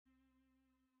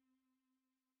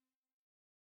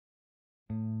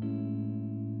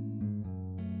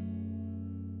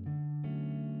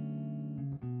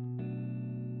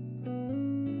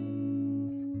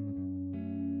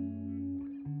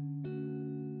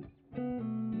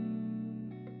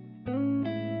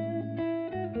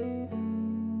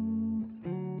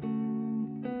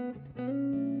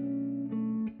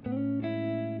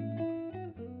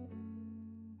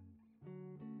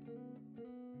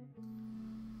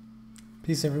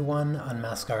Peace everyone,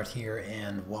 Unmask Art here,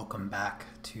 and welcome back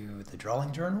to the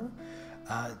Drawing Journal.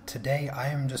 Today I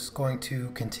am just going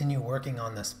to continue working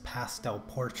on this pastel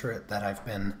portrait that I've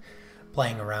been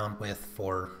playing around with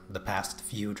for the past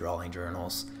few drawing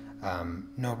journals.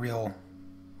 No real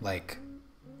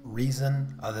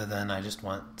reason other than I just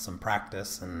want some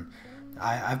practice, and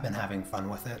I've been having fun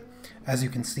with it. As you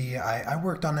can see, I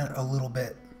worked on it a little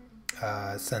bit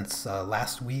since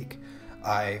last week.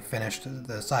 I finished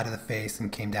the side of the face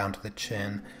and came down to the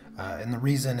chin, and the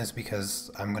reason is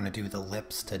because I'm going to do the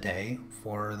lips today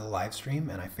for the live stream,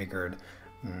 and I figured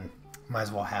might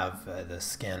as well have the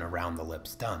skin around the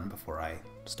lips done before I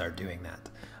start doing that.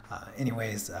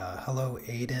 Anyways, hello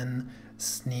Aiden,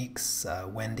 Sneaks,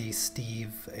 Wendy,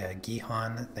 Steve,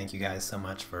 Gihan, thank you guys so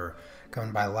much for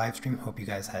coming by the live stream. Hope you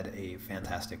guys had a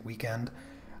fantastic weekend.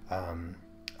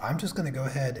 I'm just going to go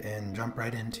ahead and jump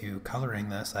right into coloring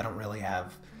this. I don't really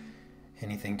have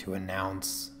anything to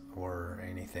announce or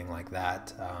anything like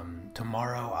that.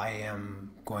 Tomorrow I am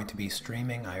going to be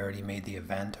streaming. I already made the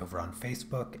event over on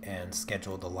Facebook and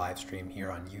scheduled a live stream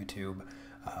here on YouTube.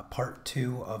 Part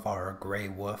 2 of our Gray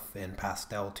Wolf in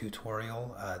Pastel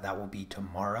tutorial, that will be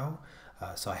tomorrow.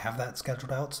 So I have that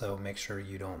scheduled out, so make sure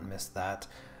you don't miss that.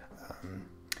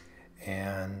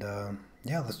 Yeah,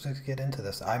 let's just get into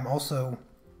this. I'm also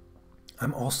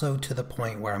to the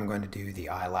point where I'm going to do the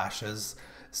eyelashes,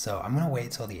 so I'm going to wait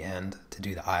till the end to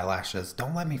do the eyelashes.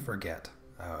 Don't let me forget,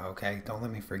 okay? Don't let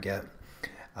me forget.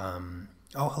 Oh,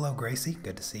 hello Gracie,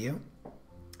 good to see you.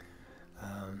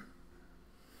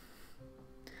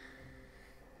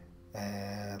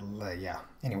 Yeah,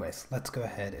 anyways, let's go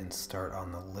ahead and start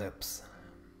on the lips.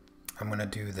 I'm going to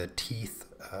do the teeth,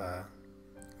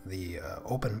 the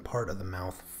open part of the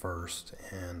mouth first,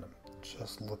 and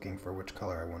just looking for which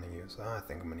color I want to use. I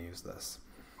think I'm going to use this.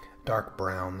 Dark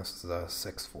brown, this is a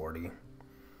 640.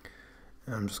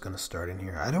 And I'm just going to start in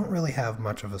here. I don't really have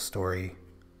much of a story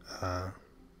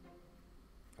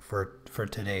for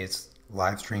today's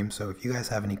live stream, so if you guys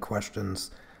have any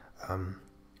questions,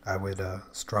 I would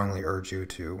strongly urge you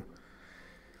to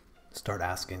start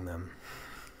asking them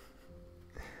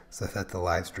so that the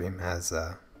live stream has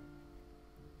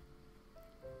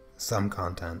some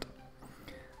content.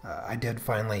 I did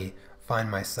finally find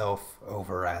myself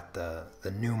over at the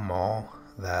new mall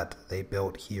that they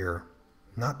built here,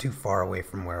 not too far away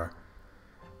from where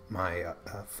my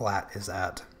flat is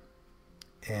at,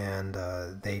 and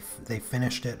they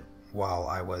finished it while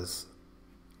I was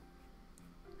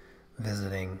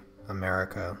visiting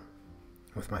America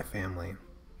with my family,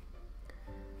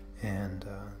 and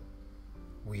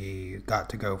we got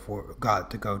to go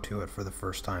to it for the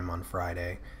first time on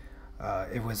Friday.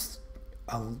 It was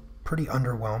pretty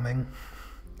underwhelming.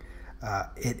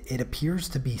 It appears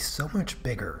to be so much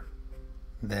bigger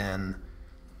than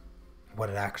what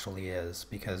it actually is,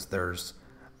 because there's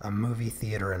a movie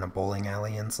theater and a bowling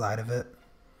alley inside of it,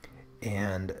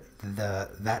 and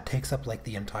that takes up like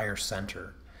the entire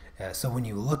center. So when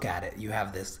you look at it, you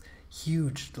have this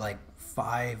huge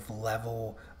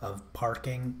 5-level of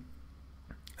parking,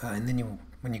 and then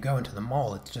when you go into the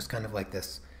mall, it's just kind of like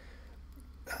this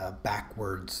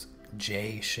backwards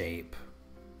J shape,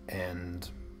 and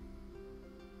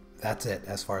that's it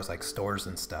as far as stores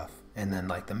and stuff. And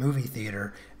then the movie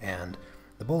theater and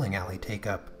the bowling alley take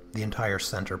up the entire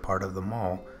center part of the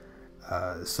mall.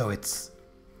 So it's,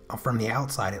 from the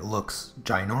outside it looks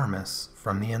ginormous.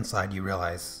 From the inside you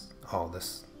realize, oh,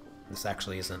 this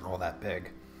actually isn't all that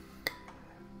big.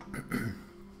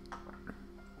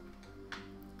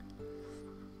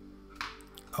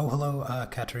 Oh, hello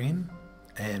Katerine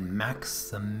and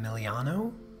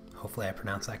Maximiliano, hopefully I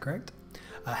pronounced that correct.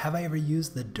 Have I ever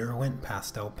used the Derwent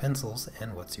pastel pencils,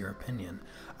 and what's your opinion?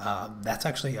 That's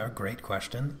actually a great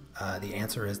question. The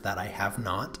answer is that I have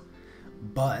not,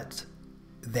 but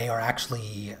they are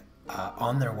actually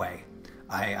on their way.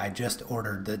 I just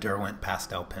ordered the Derwent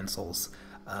pastel pencils.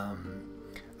 So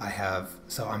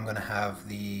I'm going to have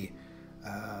the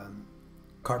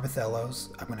Carbothellos,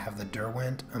 I'm going to have the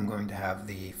Derwent, I'm going to have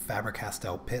the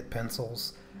Faber-Castell Pitt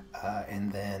pencils,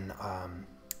 and then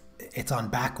it's on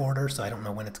back order, so I don't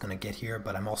know when it's going to get here,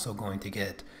 but I'm also going to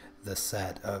get the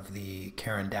set of the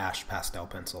Caran d'Ache pastel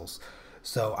pencils.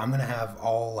 So I'm going to have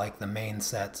all the main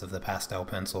sets of the pastel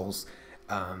pencils,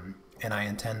 and I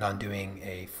intend on doing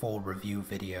a full review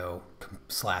video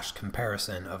 /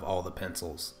 comparison of all the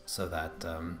pencils, so that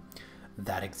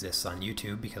that exists on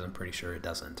YouTube, because I'm pretty sure it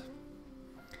doesn't.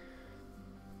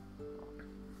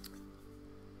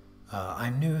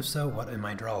 I'm new, so what am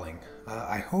I drawing?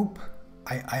 I hope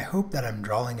that I'm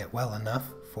drawing it well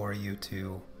enough for you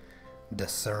to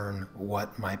discern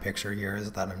what my picture here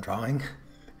is that I'm drawing.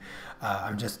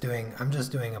 I'm just doing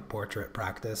a portrait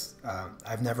practice.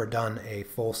 I've never done a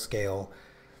full scale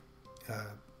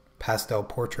pastel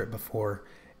portrait before,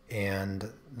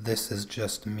 and this is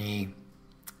just me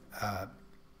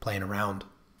playing around,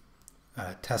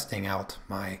 testing out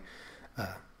my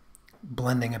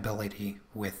blending ability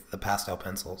with the pastel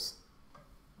pencils.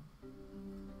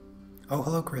 Oh,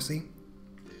 hello, Chrissy.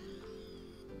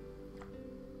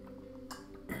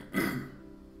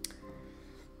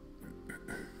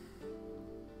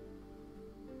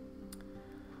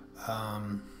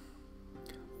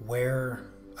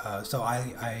 So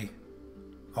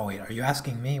oh wait, are you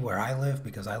asking me where I live?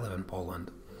 Because I live in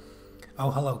Poland.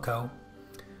 Oh, hello, Co.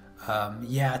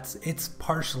 Yeah, it's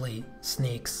partially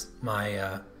Sneaks,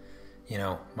 my,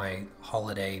 my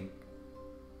holiday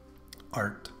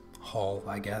art haul,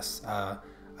 I guess.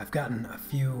 I've gotten a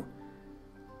few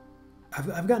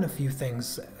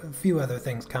things, a few other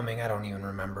things coming. I don't even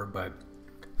remember, but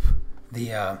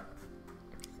the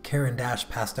Caran d'Ache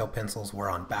pastel pencils were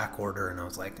on back order, and I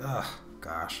was like, oh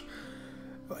gosh,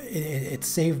 it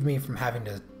saved me from having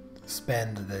to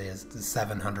spend the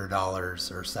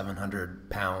 $700 or 700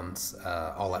 pounds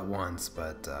all at once.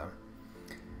 But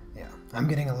yeah, I'm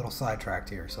getting a little sidetracked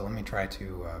here, so let me try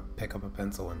to pick up a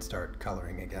pencil and start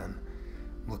coloring again.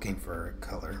 Looking for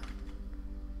color.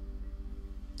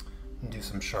 Do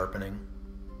some sharpening.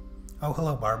 Oh,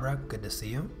 hello, Barbara. Good to see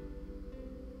you.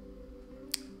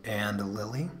 And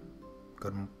Lily.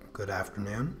 Good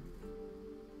afternoon.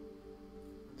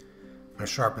 I'm going to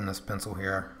sharpen this pencil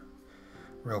here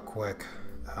real quick,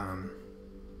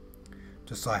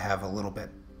 just so I have a little bit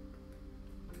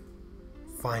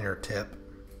finer tip.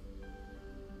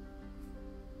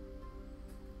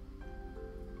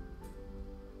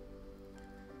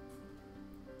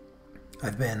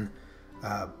 I've been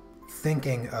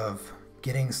thinking of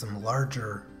getting some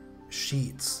larger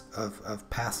sheets of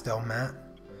pastel matte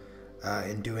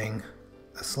and doing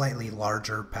a slightly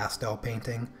larger pastel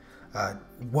painting.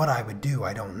 What I would do,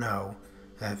 I don't know.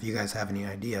 If you guys have any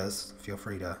ideas, feel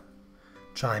free to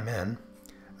chime in.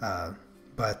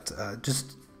 But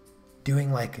just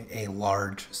doing like a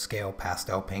large scale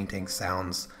pastel painting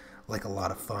sounds like a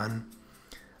lot of fun.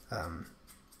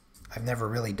 I've never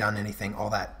really done anything all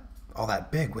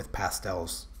that big with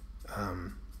pastels,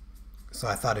 so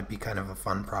I thought it'd be kind of a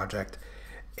fun project.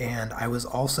 And I was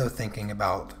also thinking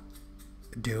about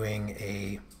doing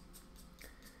a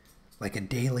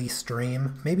daily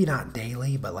stream, maybe not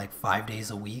daily, but like 5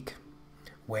 days a week,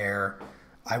 where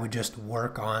I would just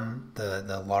work on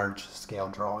the large scale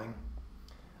drawing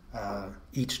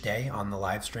each day on the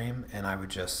live stream, and I would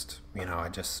just, I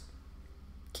just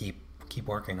keep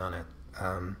working on it.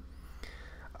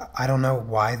 I don't know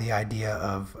why the idea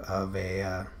of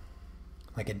a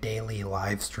a daily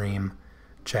live stream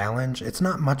challenge. It's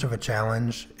not much of a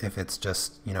challenge if it's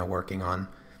just working on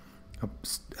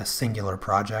a singular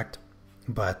project,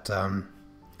 but I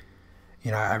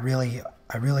really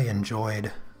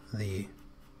enjoyed the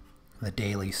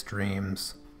daily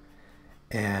streams,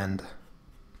 and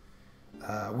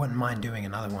wouldn't mind doing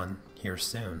another one here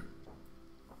soon.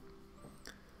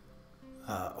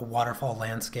 A waterfall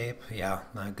landscape, yeah,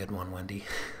 not a good one, Wendy.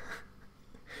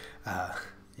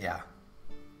 Yeah.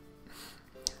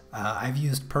 I've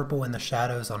used purple in the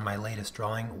shadows on my latest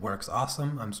drawing. Works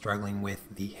awesome. I'm struggling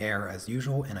with the hair as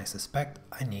usual, and I suspect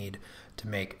I need to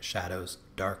make shadows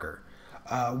darker.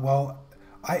 Well,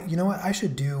 you know what I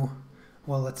should do?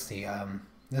 Well, let's see.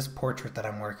 This portrait that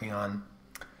I'm working on,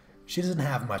 she doesn't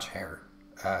have much hair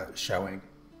showing,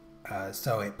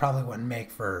 so it probably wouldn't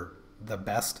make for the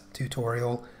best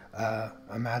tutorial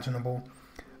imaginable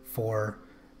for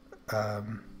a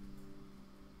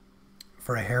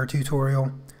hair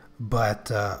tutorial. But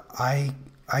I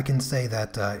can say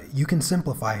that you can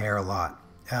simplify hair a lot.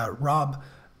 Rob,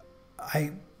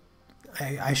 I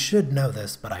should know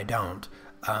this, but I don't.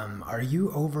 Are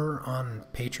you over on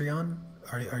Patreon?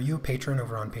 Are you a patron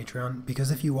over on Patreon? Because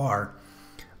if you are,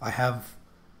 I have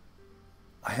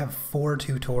 4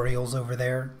 tutorials over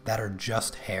there that are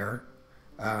just hair,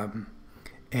 and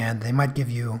they might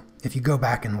give you, if you go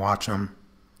back and watch them,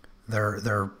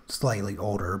 they're slightly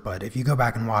older, but if you go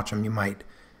back and watch them, you might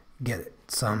get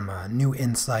some new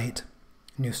insight,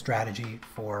 new strategy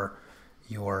for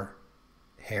your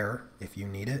hair if you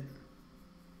need it.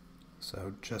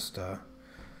 So just a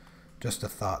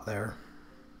thought there.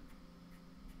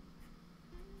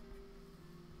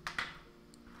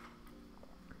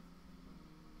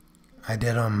 I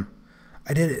did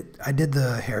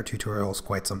the hair tutorials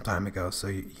quite some time ago, so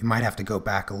you might have to go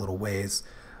back a little ways,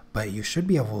 but you should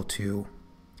be able to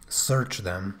search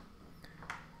them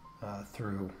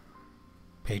through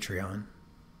Patreon.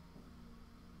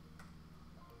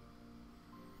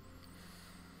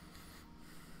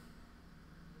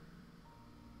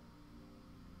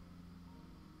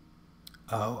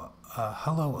 Oh,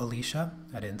 hello, Alicia.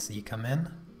 I didn't see you come in.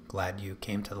 Glad you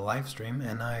came to the live stream,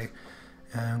 and I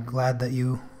am glad that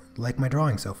you like my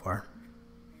drawing so far.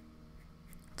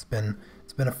 It's been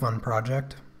a fun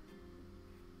project.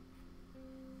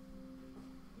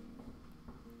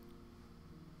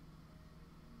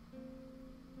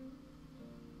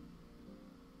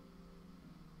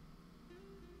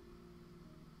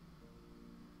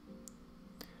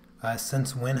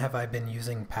 Since when have I been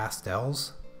using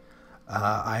pastels?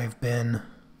 I've been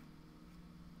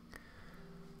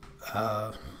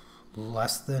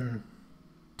less than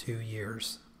 2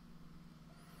 years.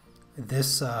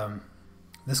 This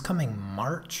coming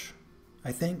March,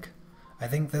 I think. I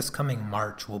think this coming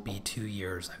March will be 2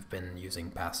 years I've been using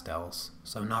pastels,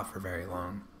 so not for very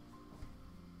long.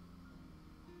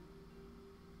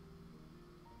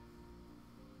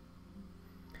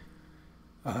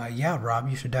 Yeah, Rob,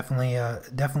 you should definitely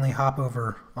hop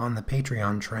over on the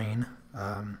Patreon train.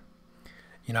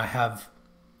 You know,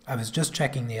 I was just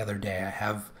checking the other day. I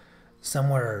have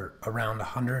somewhere around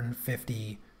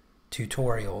 150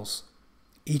 tutorials.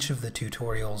 Each of the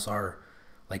tutorials are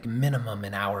like minimum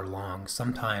an hour long,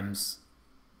 sometimes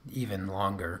even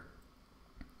longer.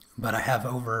 But I have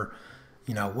over,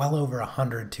 well over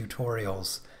 100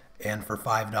 tutorials, and for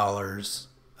 $5,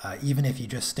 even if you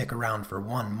just stick around for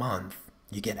 1 month,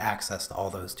 you get access to all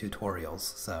those tutorials.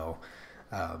 So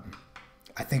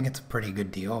I think it's a pretty good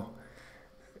deal,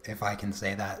 if I can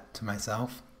say that to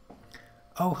myself.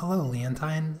 Oh, hello,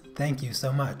 Leontine. Thank you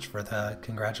so much for the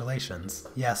congratulations.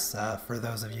 Yes, for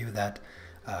those of you that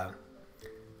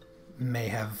may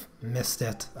have missed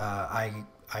it, I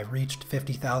reached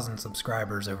 50,000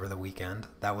 subscribers over the weekend.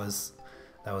 That was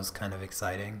kind of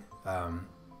exciting.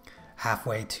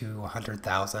 Halfway to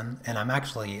 100,000, and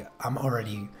I'm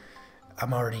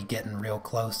already getting real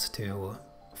close to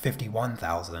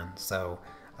 51,000. So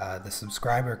the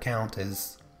subscriber count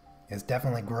is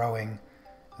definitely growing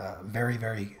very,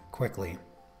 very quickly.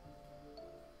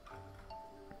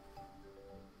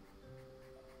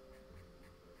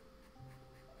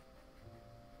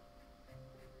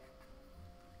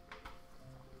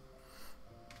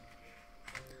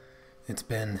 It's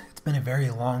been a very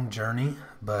long journey,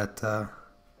 but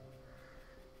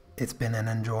it's been an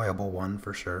enjoyable one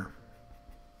for sure.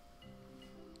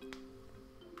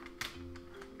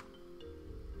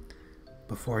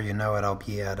 Before you know it, I'll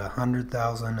be at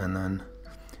 100,000, and then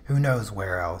who knows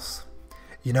where else.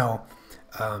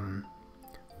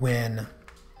 When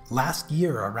last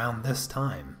year around this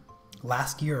time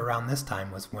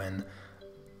was when,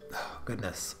 oh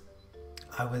goodness,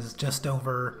 I was just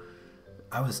over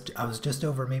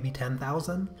maybe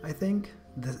 10,000, I think.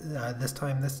 This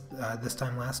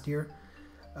time last year,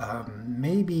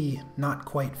 maybe not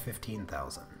quite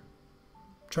 15,000.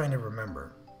 Trying to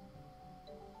remember.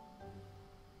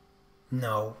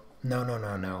 No.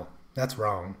 That's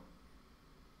wrong.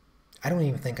 I don't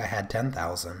even think I had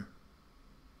 10,000.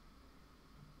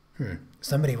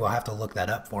 Somebody will have to look that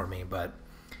up for me, but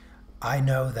I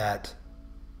know that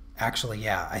actually,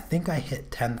 yeah, I think I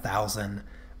hit 10,000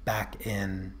 back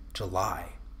in July,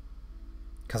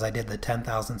 because I did the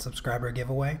 10,000 subscriber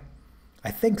giveaway.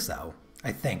 I think so.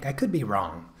 I could be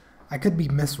wrong. I could be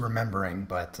misremembering,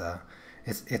 but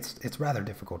it's rather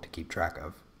difficult to keep track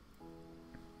of.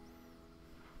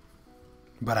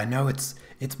 But I know it's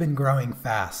been growing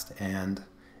fast, and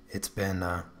it's been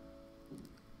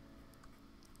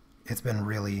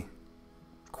really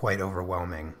quite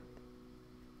overwhelming.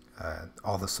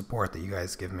 All the support that you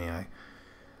guys give me, I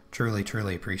truly,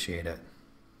 truly appreciate it.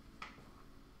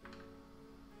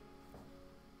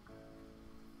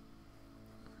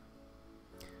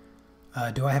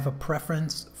 Do I have a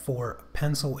preference for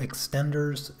pencil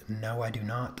extenders? No, I do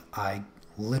not. I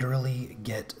literally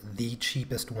get the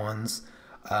cheapest ones.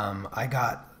 I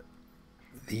got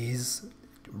these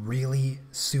really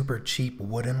super cheap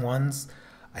wooden ones.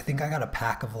 I think I got a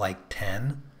pack of like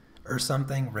 10 or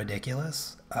something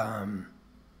ridiculous,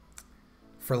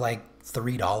 for like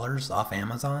 $3 off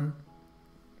Amazon.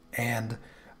 And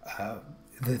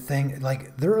the thing,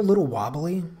 like, they're a little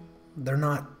wobbly. They're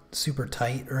not super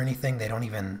tight or anything. They don't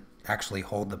even actually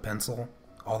hold the pencil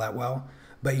all that well.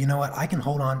 But you know what? I can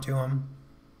hold on to them.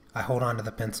 I hold on to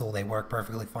the pencil. They work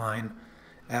perfectly fine.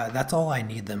 That's all I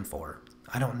need them for.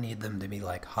 I don't need them to be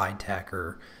like high tech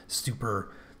or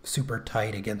super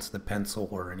tight against the pencil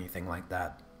or anything like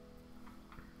that.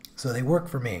 So they work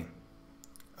for me,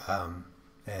 and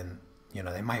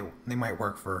they might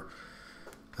work for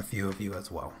a few of you as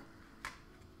well.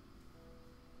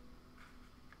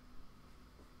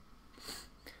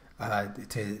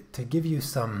 To give you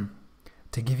some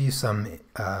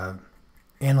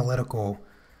analytical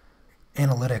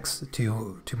analytics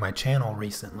to my channel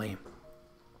recently.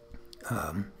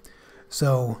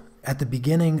 So at the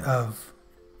beginning of,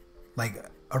 like,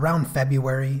 around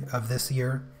February of this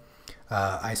year,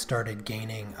 I started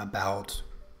gaining about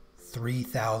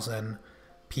 3,000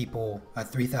 people,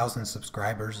 3,000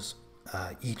 subscribers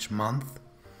each month,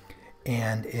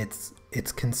 and it's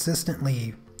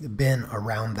consistently been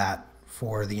around that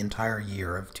for the entire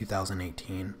year of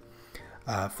 2018.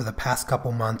 For the past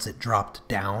couple months, it dropped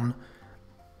down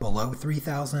below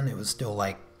 3,000. It was still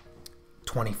like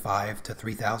 25 to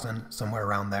 3,000, somewhere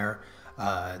around there.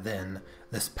 Then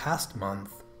this past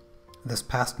month,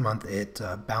 it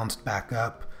bounced back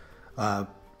up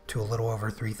to a little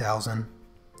over 3,000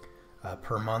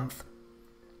 per month.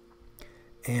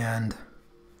 And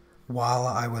while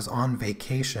I was on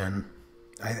vacation,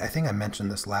 I think I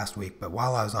mentioned this last week, but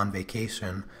while I was on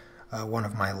vacation, one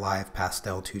of my live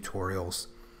Pastel tutorials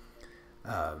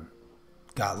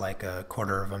got like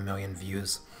 250,000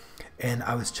 views. And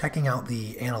I was checking out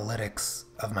the analytics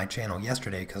of my channel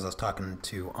yesterday because I was talking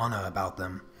to Anna about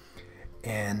them.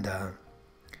 And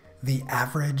the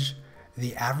average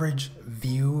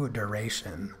view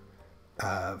duration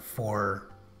for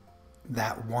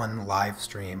that one live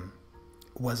stream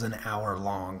was an hour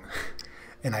long.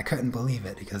 And I couldn't believe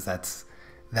it, because that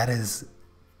is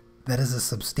a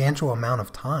substantial amount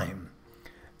of time.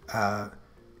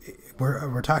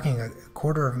 We're talking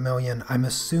 250,000. I'm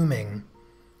assuming,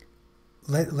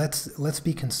 let's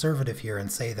be conservative here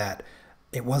and say that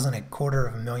it wasn't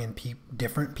 250,000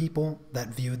 different people that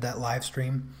viewed that live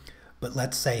stream, but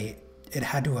let's say it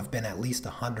had to have been at least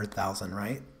 100,000,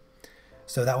 right?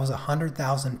 So that was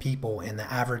 100,000 people, and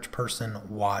the average person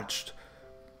watched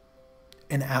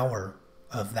an hour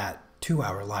of that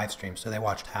 2-hour live stream, so they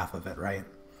watched half of it, right?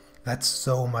 That's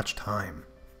so much time.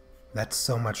 That's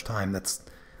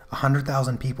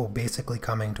 100,000 people basically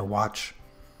coming to watch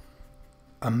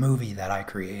a movie that I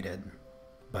created.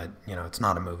 But, you know, it's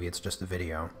not a movie, it's just a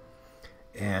video.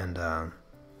 And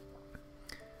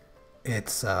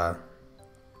it's a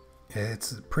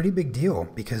pretty big deal,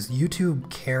 because YouTube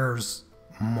cares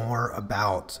more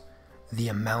about the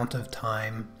amount of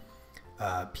time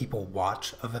people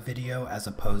watch of a video as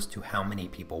opposed to how many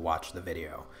people watch the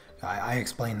video. I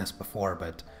explained this before,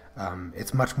 but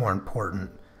it's much more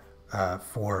important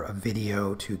for a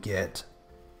video to get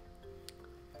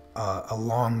a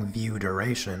long view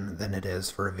duration than it is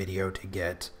for a video to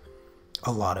get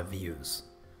a lot of views.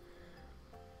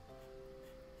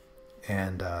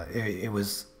 And it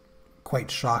was quite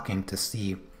shocking to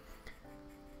see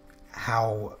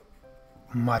how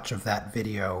much of that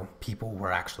video people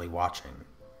were actually watching.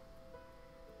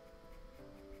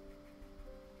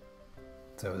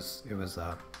 So it was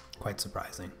quite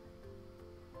surprising.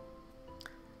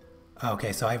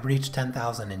 Okay, so I reached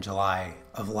 10,000 in July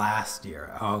of last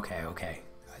year. Okay.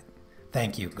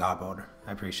 Thank you, Godboard.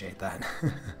 I appreciate that.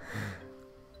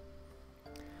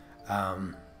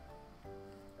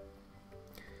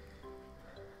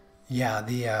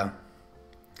 Yeah,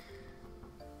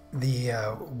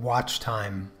 the watch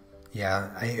time,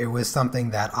 it was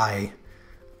something that I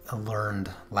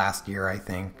learned last year, I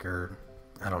think, or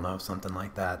I don't know, something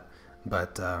like that.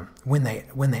 But when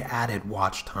they added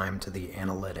watch time to the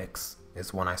analytics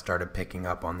is when I started picking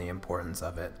up on the importance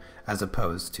of it, as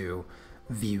opposed to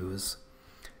views,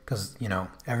 because, you know,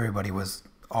 everybody was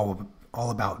all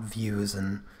about views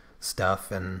and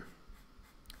stuff and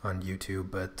on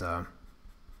YouTube, but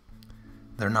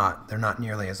they're not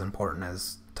nearly as important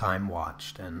as time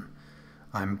watched, and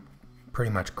I'm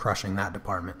pretty much crushing that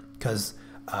department, because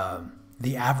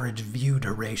the average view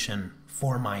duration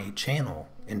for my channel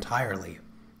entirely,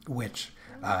 which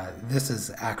this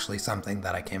is actually something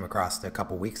that I came across a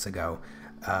couple weeks ago,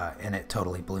 and it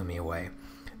totally blew me away.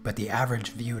 But the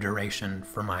average view duration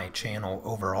for my channel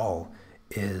overall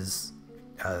is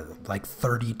like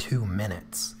 32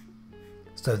 minutes.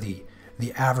 So the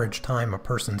average time a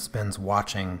person spends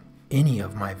watching any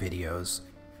of my videos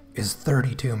is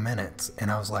 32 minutes.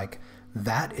 And I was like,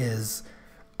 that is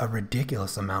a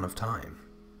ridiculous amount of time.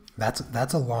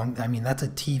 That's a long, I mean, that's a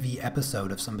TV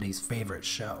episode of somebody's favorite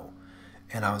show.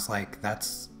 And I was like,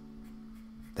 that's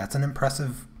an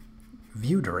impressive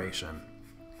view duration.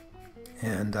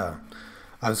 And I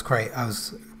was quite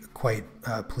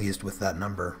pleased with that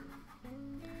number.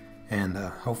 And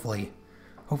hopefully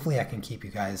I can keep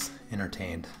you guys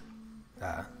entertained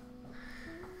that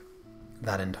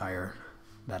entire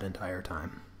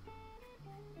time.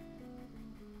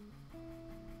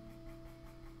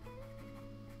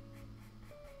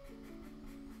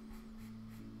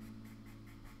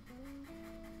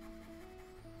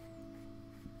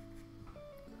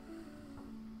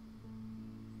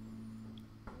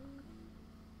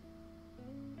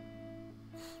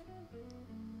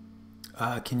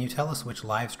 Can you tell us which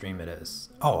live stream it is?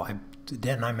 Oh,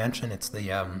 didn't I mention it's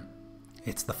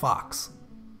the Fox.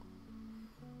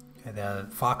 The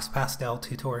Fox Pastel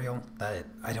tutorial that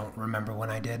I don't remember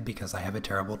when I did because I have a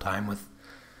terrible time with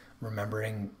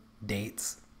remembering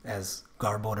dates, as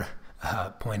Garbled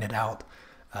pointed out,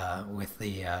 with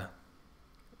the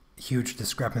huge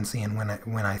discrepancy in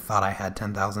when I thought I had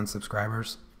 10,000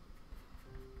 subscribers.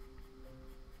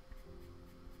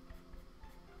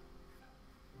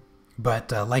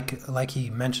 But like he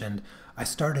mentioned, I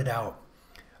started out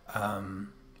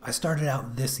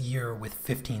this year with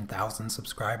 15,000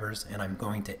 subscribers, and I'm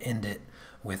going to end it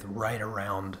with right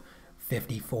around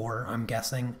 54. I'm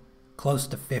guessing close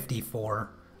to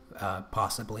 54,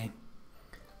 possibly.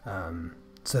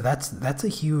 So that's a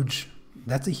huge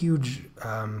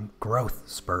growth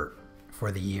spurt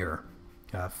for the year.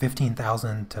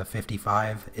 15,000 to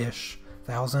 55-ish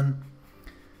thousand.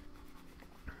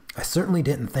 I certainly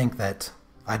didn't think that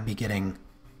I'd be getting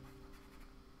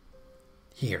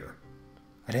here.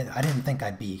 I didn't think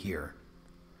I'd be here.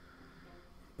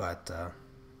 But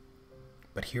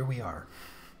here we are.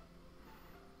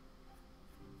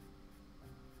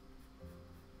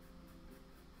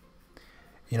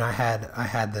 You know, I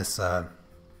had this thought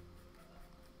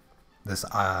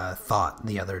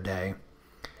the other day,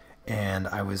 and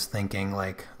I was thinking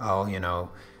like, oh, you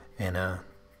know, in a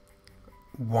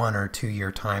 1 or 2 year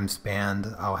time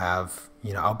span,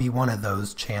 I'll be one of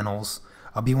those channels.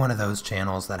 I'll be one of those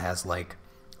channels that has like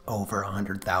over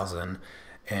 100,000,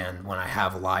 and when I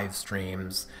have live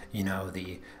streams, you know,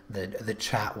 the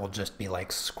chat will just be like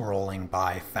scrolling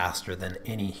by faster than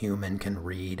any human can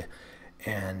read.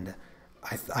 And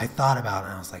I thought about it,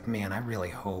 and I was like, man, I really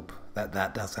hope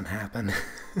that doesn't happen.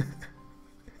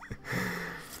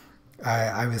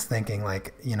 I was thinking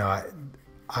like, you know,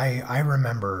 I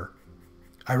remember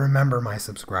my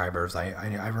subscribers.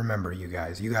 I remember you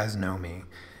guys. You guys know me.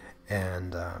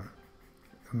 And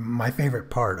my favorite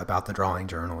part about the drawing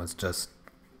journal is just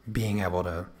being able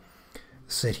to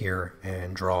sit here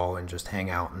and draw and just hang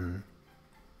out and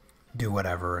do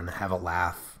whatever and have a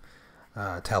laugh,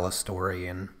 tell a story,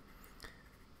 and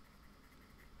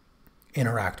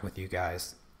interact with you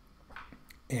guys.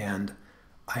 And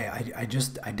I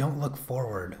don't look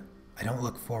forward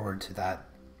to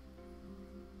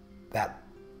that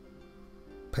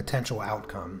potential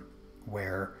outcome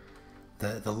where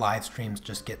the live streams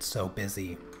just get so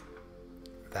busy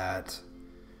that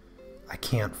I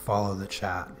can't follow the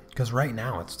chat. Because right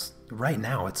now it's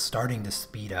starting to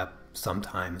speed up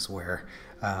sometimes, where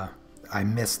I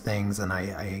miss things and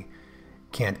I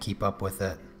can't keep up with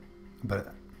it.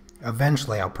 But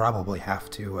eventually I'll probably have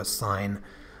to assign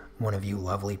one of you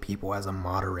lovely people as a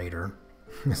moderator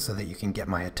so that you can get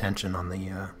my attention on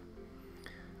the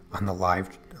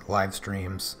live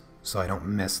streams, so I don't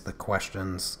miss the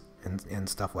questions and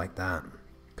stuff like that.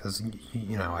 Because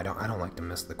you know, I don't like to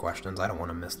miss the questions. I don't want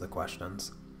to miss the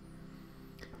questions.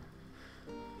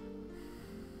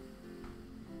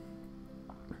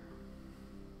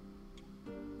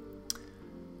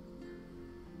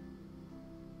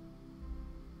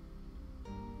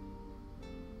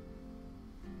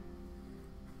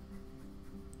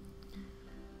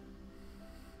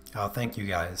 Oh, thank you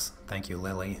guys. Thank you,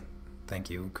 Lily. Thank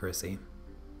you, Chrissy.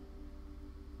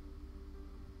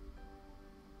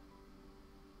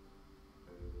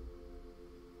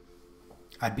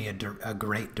 I'd be a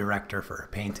great director for a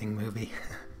painting movie.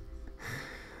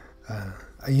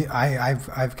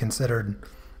 I've considered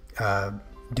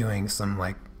doing some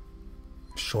like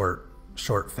short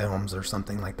films or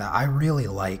something like that. I really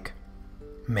like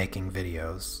making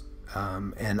videos,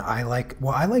 and I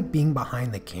like being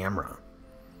behind the camera.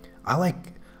 I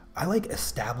like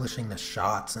establishing the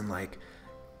shots and like,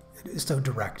 so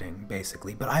directing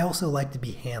basically, but I also like to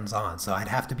be hands-on, so I'd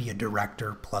have to be a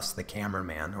director plus the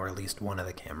cameraman, or at least one of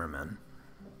the cameramen.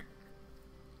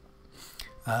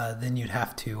 Then you'd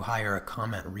have to hire a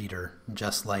comment reader,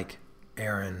 just like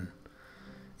Aaron.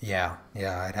 Yeah,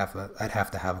 I'd have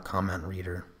to have a comment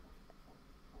reader.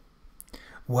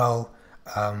 Well,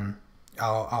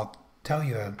 I'll tell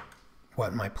you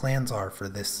what my plans are for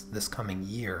this coming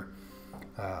year.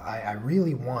 I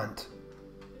really want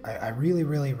Anna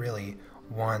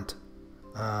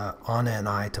and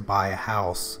I to buy a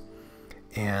house,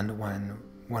 and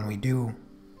when we do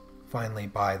finally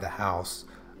buy the house,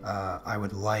 I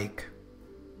would like,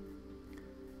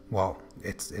 well,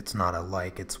 it's not a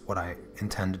like, it's what I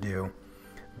intend to do,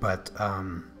 but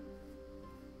I'm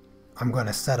going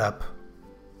to set up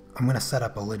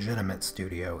a legitimate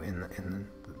studio in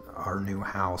our new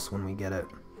house when we get it,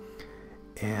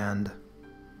 and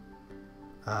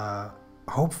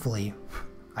hopefully,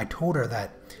 I told her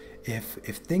that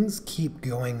if things keep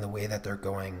going the way that they're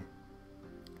going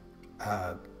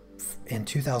in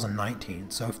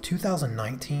 2019, so if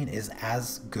 2019 is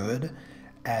as good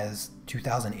as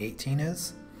 2018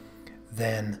 is,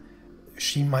 then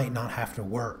she might not have to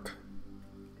work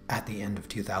at the end of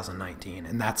 2019,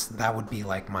 and that would be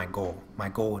like my goal. My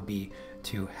goal would be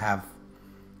to have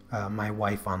my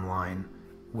wife online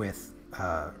with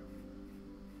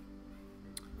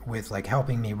like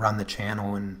helping me run the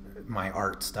channel and my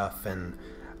art stuff, and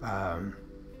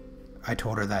I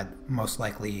told her that most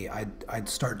likely I'd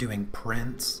start doing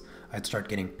prints. I'd start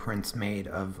getting prints made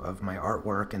of my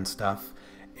artwork and stuff,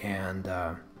 and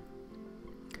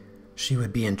she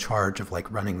would be in charge of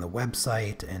like running the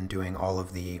website and doing all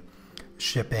of the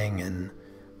shipping and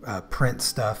print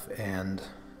stuff, and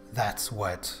that's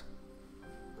what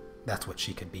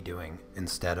she could be doing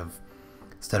instead of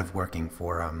working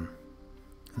for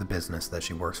the business that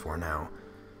she works for now.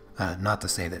 Not to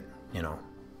say that, you know,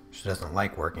 she doesn't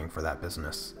like working for that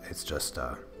business. It's just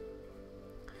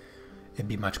it'd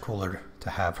be much cooler to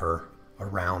have her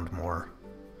around more,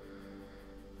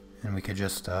 and we could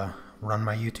just run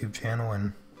my YouTube channel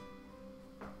and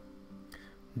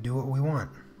do what we want.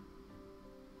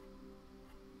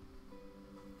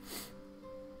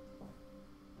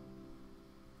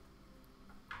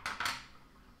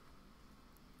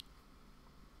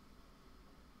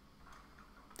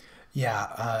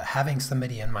 Yeah, having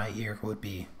somebody in my ear would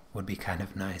be kind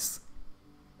of nice.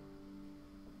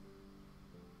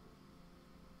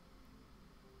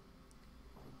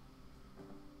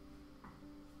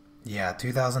 Yeah,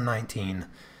 2019,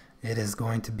 it is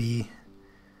going to be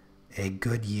a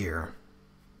good year.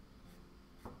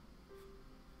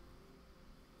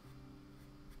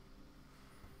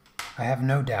 I have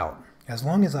no doubt. As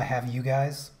long as I have you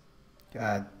guys,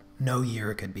 no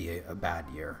year could be a bad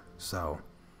year. So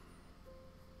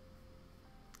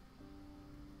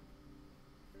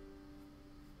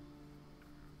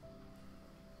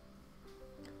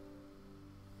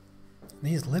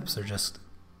these lips are just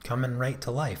coming right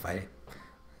to life.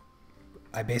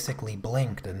 I basically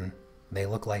blinked and they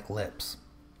look like lips.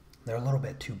 They're a little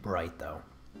bit too bright though.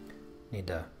 Need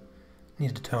to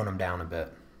tone them down a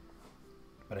bit.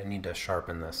 But I need to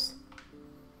sharpen this.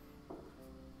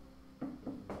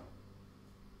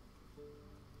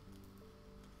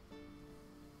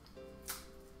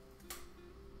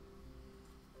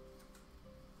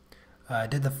 I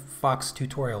did the Fox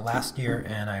tutorial last year,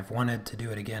 and I've wanted to do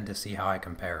it again to see how I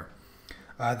compare.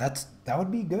 That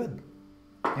would be good.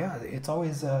 Yeah, it's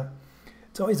always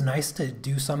nice to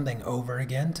do something over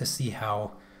again to see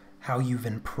how you've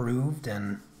improved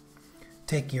and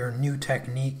take your new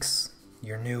techniques,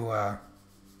 your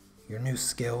new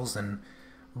skills, and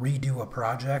redo a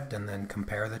project and then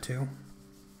compare the two.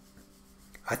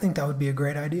 I think that would be a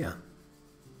great idea.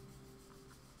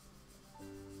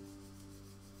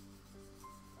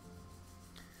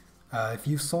 If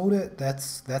you sold it,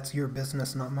 that's your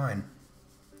business, not mine.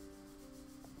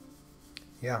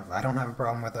 Yeah, I don't have a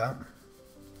problem with that.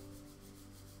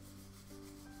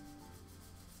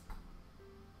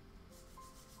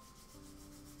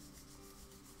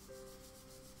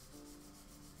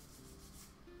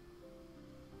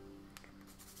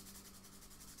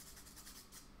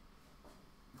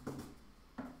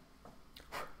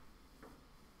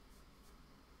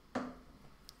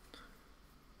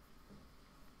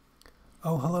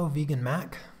 Oh, hello, Vegan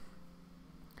Mac.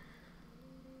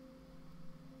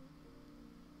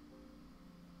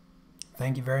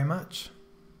 Thank you very much.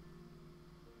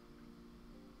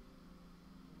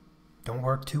 Don't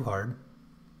work too hard.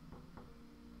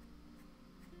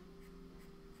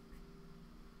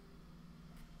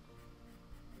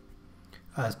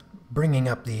 Bringing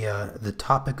up the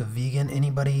topic of vegan.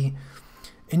 Anybody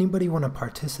want to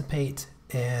participate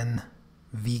in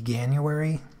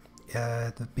Veganuary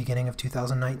at the beginning of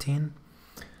 2019?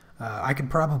 I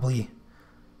could probably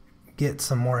get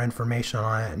some more information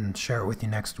on it and share it with you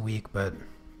next week, but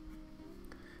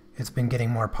it's been getting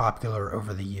more popular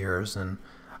over the years, and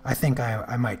I think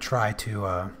I might try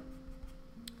to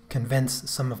convince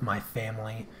some of my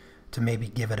family to maybe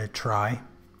give it a try.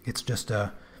 It's just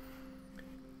a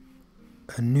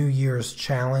New Year's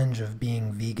challenge of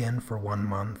being vegan for 1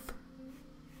 month.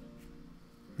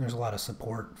 There's a lot of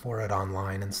support for it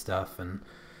online and stuff, and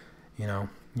you know,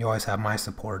 you always have my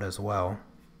support as well.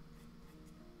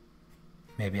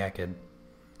 Maybe I could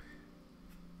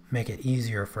make it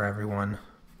easier for everyone.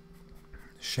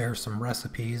 Share some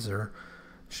recipes or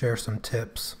share some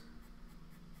tips.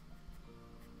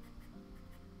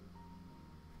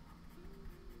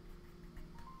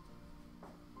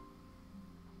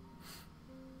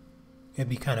 It'd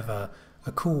be kind of a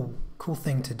a cool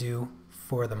thing to do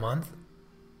for the month.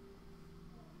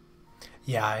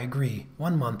 Yeah, I agree.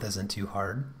 1 month isn't too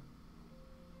hard.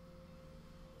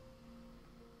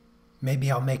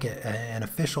 Maybe I'll make it an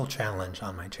official challenge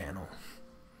on my channel.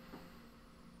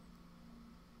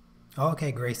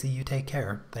 Okay, Gracie, you take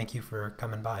care. Thank you for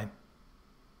coming by.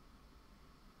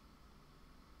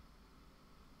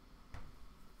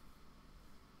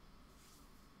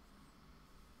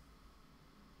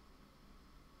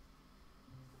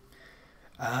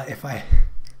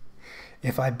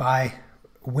 If I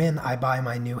when I buy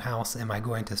my new house, am I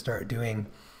going to start doing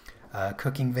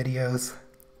cooking videos?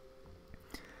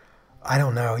 I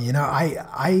don't know. You know,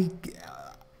 I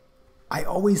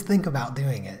always think about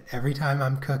doing it. Every time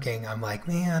I'm cooking, I'm like,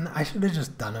 man, I should have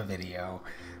just done a video.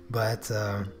 But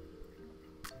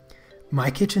my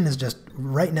kitchen is just,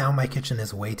 right now my kitchen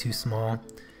is way too small.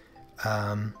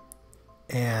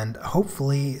 And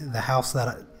hopefully the house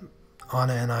that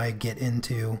Anna and I get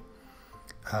into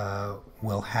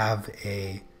will have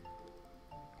a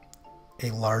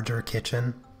larger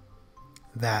kitchen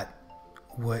that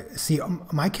would see.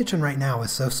 My kitchen right now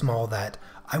is so small that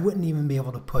I wouldn't even be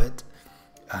able to put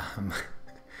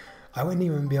I wouldn't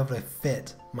even be able to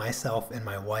fit myself and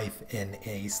my wife in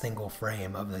a single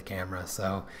frame of the camera.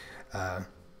 So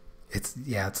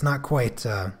it's not quite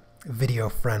video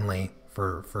friendly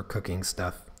for cooking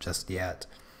stuff just yet.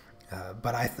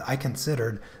 But I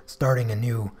considered starting a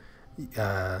new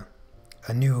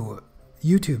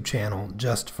YouTube channel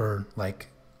just for like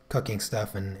cooking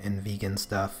stuff and vegan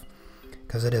stuff,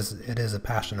 because it is a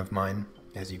passion of mine,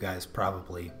 as you guys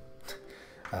probably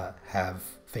have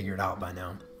figured out by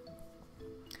now.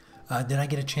 Did I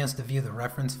get a chance to view the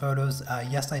reference photos?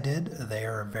 Yes, I did. They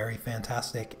are very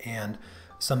fantastic, and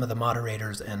some of the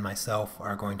moderators and myself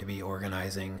are going to be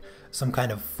organizing some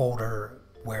kind of folder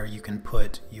where you can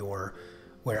put your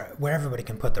where everybody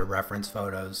can put their reference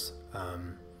photos.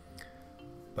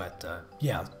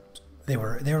 Yeah, they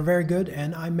were very good,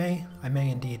 and I may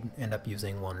indeed end up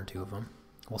using one or two of them.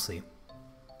 We'll see.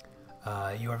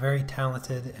 You are very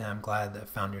talented, and I'm glad that I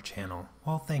found your channel.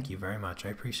 Well, thank you very much. I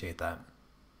appreciate that.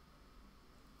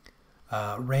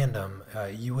 Random,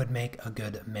 you would make a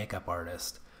good makeup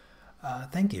artist.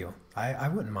 Thank you. I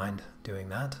wouldn't mind doing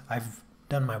that. I've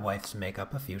done my wife's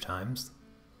makeup a few times.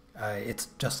 It's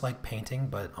just like painting,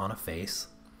 but on a face.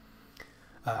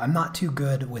 I'm not too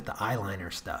good with the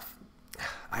eyeliner stuff.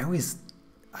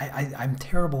 I'm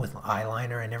terrible with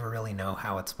eyeliner. I never really know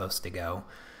how it's supposed to go.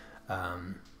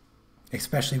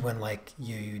 Especially when like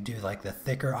you do like the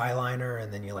thicker eyeliner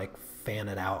and then you like fan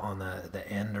it out on the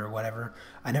end or whatever.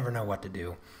 I never know what to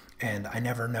do. And I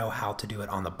never know how to do it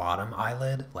on the bottom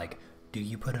eyelid. Like, do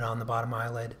you put it on the bottom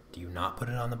eyelid? Do you not put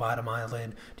it on the bottom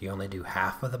eyelid? Do you only do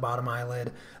half of the bottom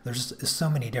eyelid? There's so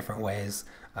many different ways.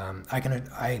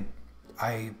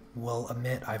 I will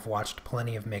admit I've watched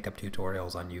plenty of makeup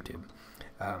tutorials on YouTube.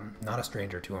 Not a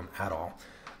stranger to them at all.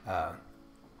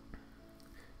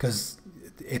 Because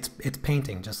it's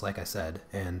painting, just like I said,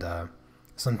 and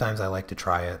sometimes I like to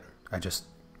try it. I just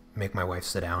make my wife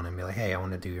sit down and be like, hey, I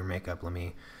want to do your makeup. Let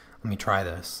me try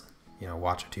this. You know,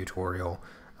 watch a tutorial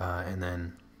and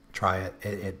then try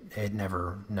it. It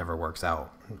never works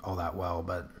out all that well,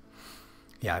 but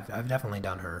yeah, I've definitely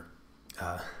done her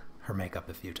makeup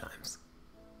a few times.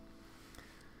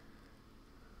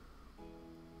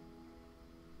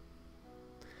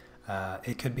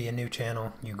 It could be a new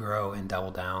channel. You grow and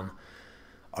double down.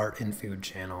 Art and food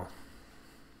channel.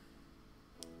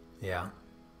 Yeah.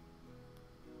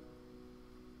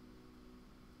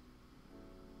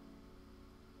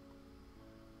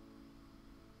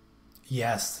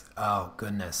 Yes. Oh,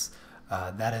 goodness.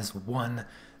 That is one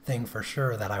thing for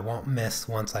sure that I won't miss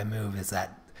once I move, is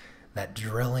that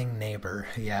drilling neighbor.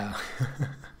 Yeah.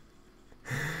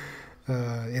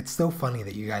 It's so funny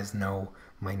that you guys know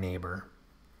my neighbor.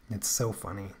 It's so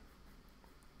funny.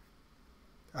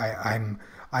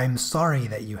 I'm sorry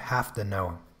that you have to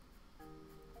know.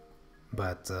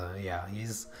 But yeah,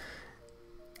 he's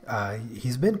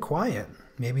been quiet.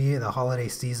 Maybe the holiday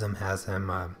season has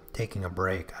him taking a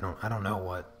break. I don't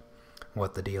know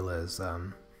what the deal is.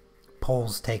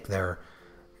 Poles take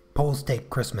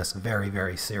Christmas very,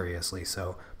 very seriously,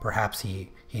 so perhaps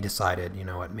he decided, you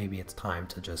know what, maybe it's time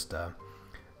to just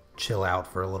chill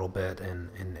out for a little bit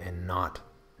and not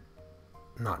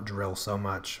drill so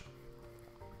much.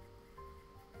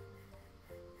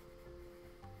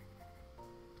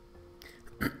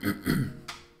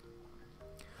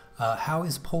 How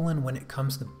is Poland when it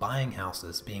comes to buying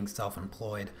houses, being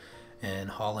self-employed? In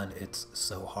Holland, it's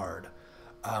so hard.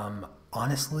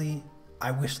 Honestly,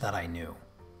 I wish that I knew,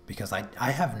 because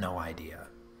I have no idea.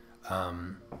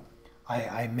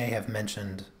 I may have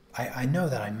mentioned, I know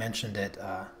that I mentioned it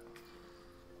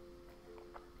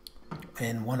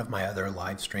in one of my other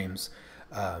live streams,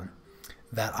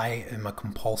 that I am a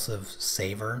compulsive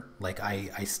saver. Like I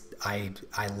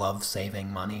love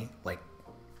saving money, like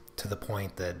to the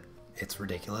point that it's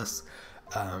ridiculous.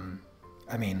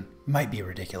 I mean, might be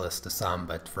ridiculous to some,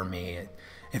 but for me,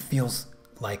 it feels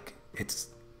like it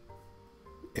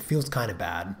feels kind of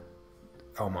bad,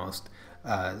 almost.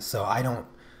 So I don't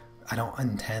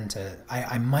intend to.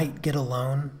 I might get a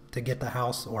loan to get the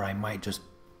house, or I might just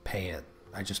pay it.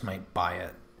 I just might buy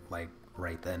it like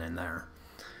right then and there.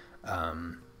 I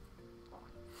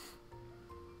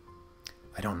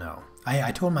don't know.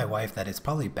 I told my wife that it's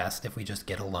probably best if we just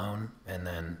get a loan and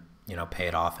then, you know, pay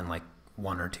it off in like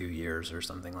 1 or 2 years or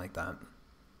something like that.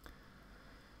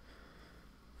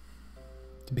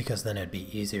 Because then it'd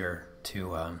be easier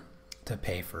to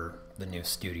pay for the new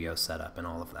studio setup and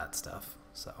all of that stuff.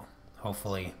 So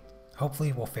hopefully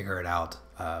we'll figure it out.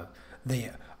 I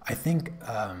think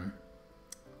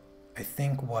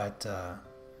what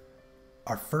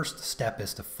our first step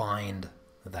is to find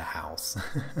the house.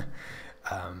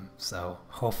 So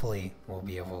hopefully we'll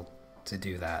be able to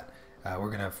do that. We're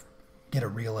gonna get a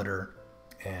realtor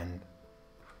and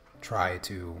try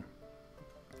to,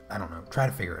 I don't know, try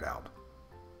to figure it out.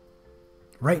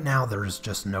 Right now there's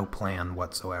just no plan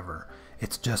whatsoever.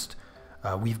 It's just,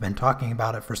 we've been talking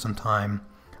about it for some time.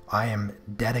 I am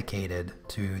dedicated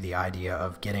to the idea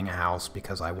of getting a house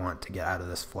because I want to get out of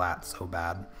this flat so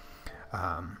bad.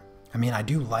 I mean, I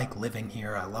do like living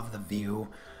here. I love the view.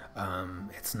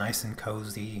 It's nice and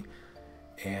cozy,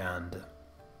 and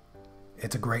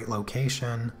it's a great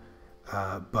location.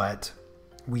 But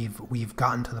we've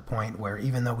gotten to the point where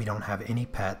even though we don't have any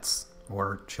pets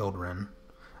or children,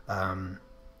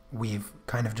 we've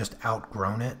kind of just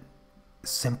outgrown it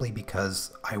simply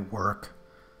because I work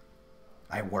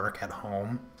at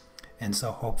home, and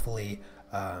so hopefully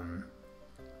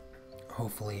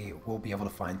we'll be able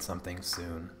to find something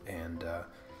soon and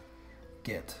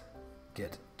get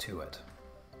to it.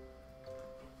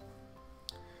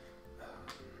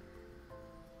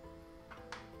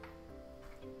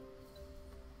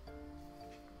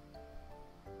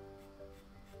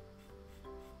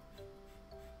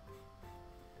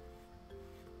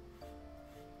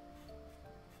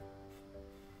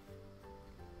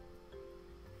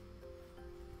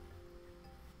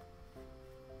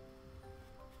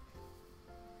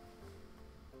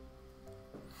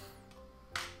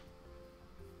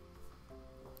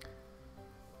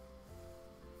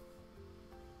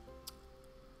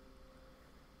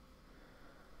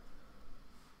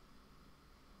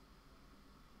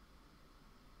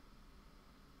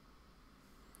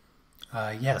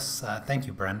 Yes, thank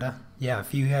you, Brenda. Yeah,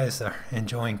 if you guys are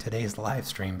enjoying today's live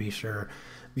stream, be sure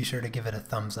to give it a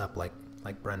thumbs up, like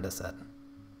Brenda said.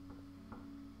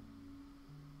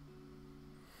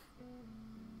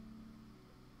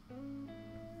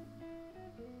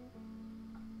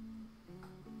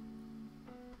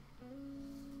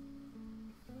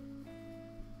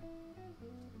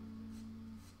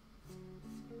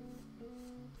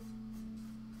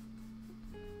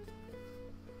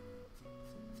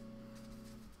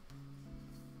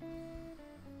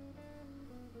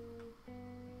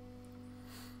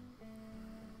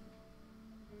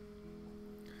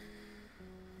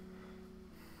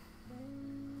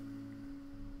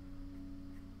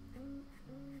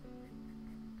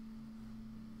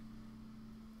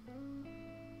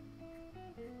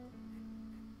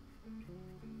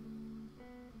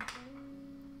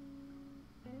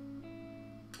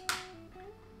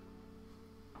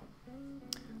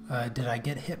 Did I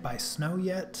get hit by snow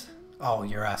yet? Oh,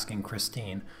 you're asking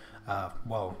Christine.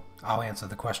 Well, I'll answer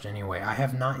the question anyway. I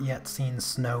have not yet seen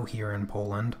snow here in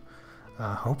Poland.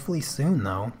 Hopefully soon,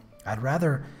 though. I'd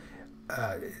rather...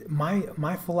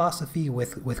 my philosophy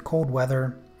with cold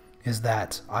weather is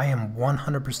that I am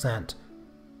 100%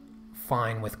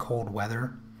 fine with cold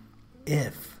weather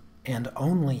if, and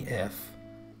only if,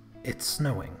 it's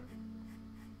snowing.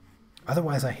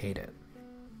 Otherwise, I hate it.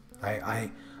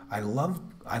 I love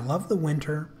the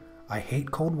winter. I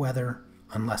hate cold weather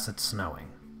unless it's snowing.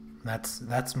 That's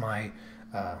my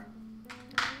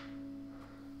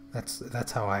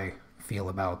that's how I feel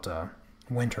about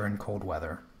winter and cold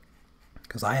weather.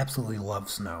 Because I absolutely love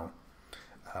snow,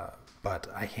 but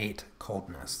I hate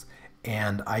coldness.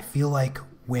 And I feel like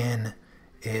when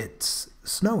it's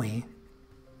snowy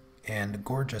and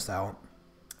gorgeous out,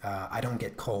 I don't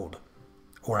get cold,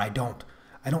 or I don't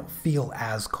feel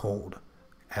as cold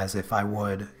as if I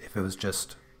would if it was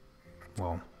just,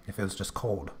 well, if it was just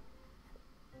cold.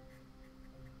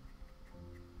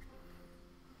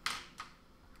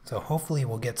 So hopefully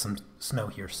we'll get some snow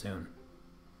here soon.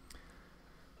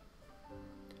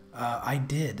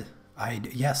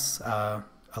 Yes,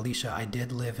 Alicia, I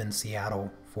did live in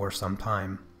Seattle for some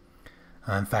time.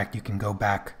 In fact, you can go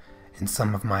back in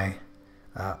some of my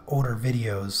older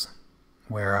videos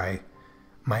where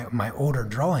my older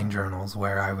drawing journals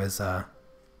where I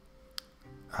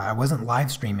wasn't live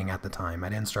streaming at the time. I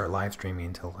didn't start live streaming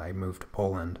until I moved to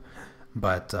Poland,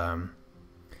 but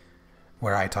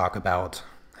where I talk about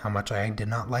how much I did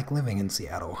not like living in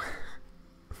Seattle.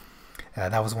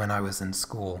 That was when I was in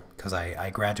school, because I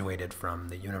graduated from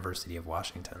the University of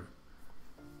Washington.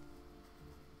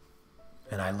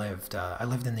 And I lived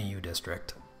in the U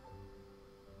District.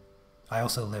 I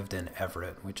also lived in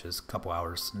Everett, which is a couple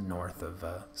hours north of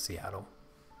Seattle.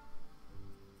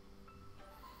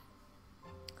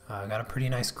 I got a pretty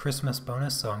nice Christmas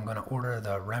bonus, so I'm going to order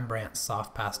the Rembrandt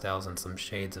soft pastels and some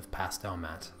shades of pastel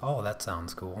matte. Oh, that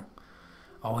sounds cool.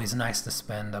 Always nice to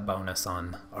spend a bonus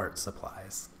on art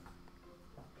supplies.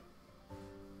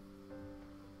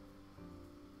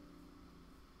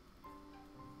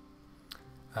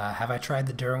 Have I tried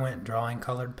the Derwent drawing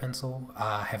colored pencil?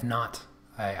 I have not.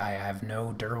 I have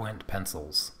no Derwent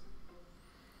pencils,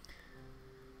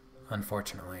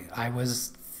 unfortunately. I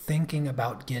was thinking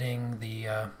about getting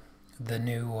the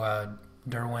new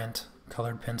Derwent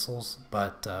colored pencils,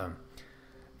 but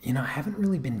you know, I haven't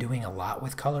really been doing a lot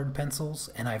with colored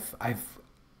pencils, and I've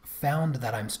found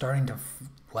that I'm starting to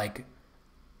like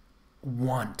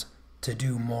want to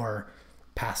do more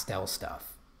pastel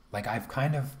stuff. Like I've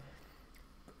kind of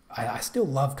I still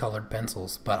love colored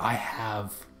pencils, but I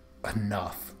have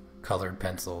enough colored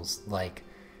pencils. Like,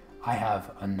 I have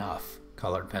enough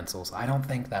colored pencils. I don't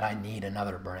think that I need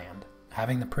another brand.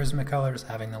 Having the Prismacolors,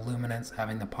 having the Luminance,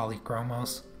 having the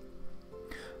Polychromos,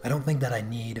 I don't think that I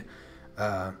need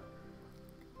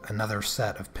another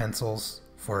set of pencils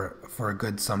for a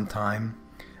good some time,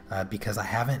 because I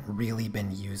haven't really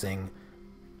been using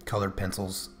colored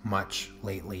pencils much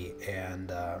lately,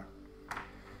 and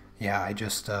yeah, I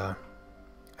just I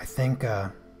think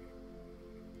I'm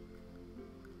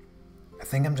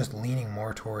just leaning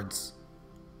more towards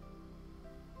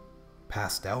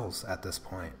pastels at this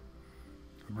point.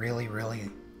 Really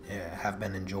have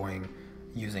been enjoying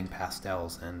using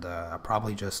pastels, and I'll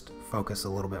probably just focus a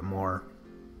little bit more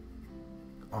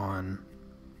on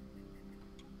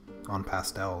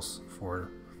pastels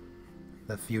for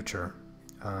the future.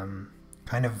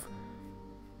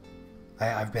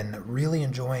 I've been really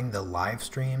enjoying the live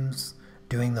streams,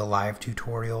 doing the live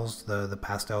tutorials, the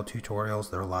pastel tutorials.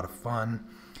 They're a lot of fun.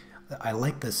 I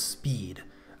like the speed.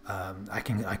 I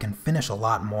can finish a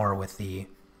lot more with the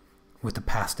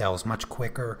pastels much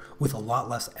quicker, with a lot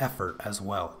less effort as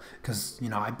well. Because you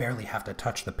know, I barely have to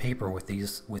touch the paper with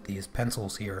these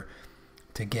pencils here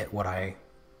to get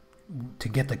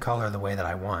the color the way that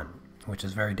I want, which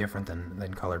is very different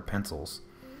than colored pencils.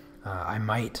 I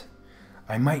might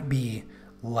be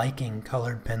liking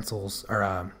colored pencils,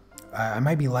 or I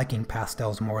might be liking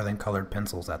pastels more than colored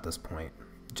pencils at this point,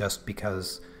 just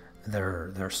because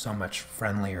they're so much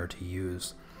friendlier to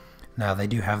use. Now they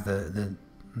do have the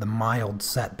mild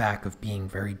setback of being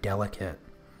very delicate,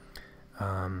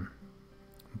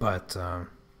 but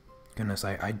goodness,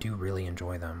 I do really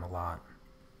enjoy them a lot.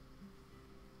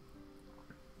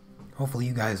 Hopefully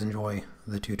you guys enjoy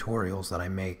the tutorials that I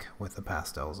make with the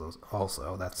pastels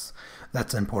also.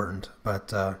 That's important.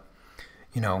 But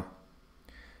you know,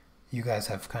 you guys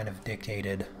have kind of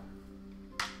dictated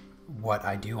what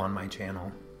I do on my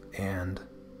channel, and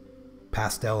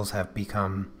pastels have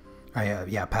become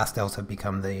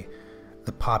the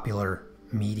popular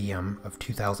medium of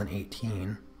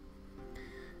 2018,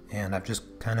 and I've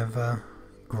just kind of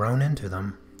grown into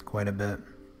them quite a bit.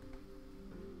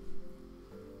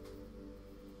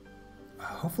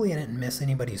 Hopefully I didn't miss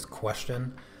anybody's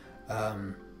question.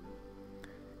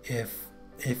 If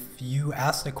you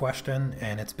asked a question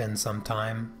and it's been some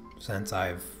time since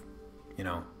I've, you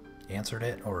know, answered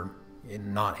it or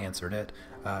not answered it,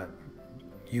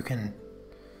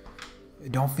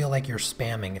 don't feel like you're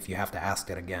spamming if you have to ask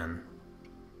it again.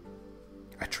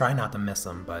 I try not to miss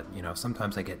them, but you know,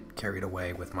 sometimes I get carried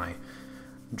away with my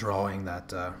drawing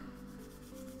that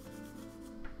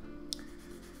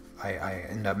I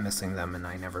end up missing them and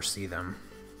I never see them.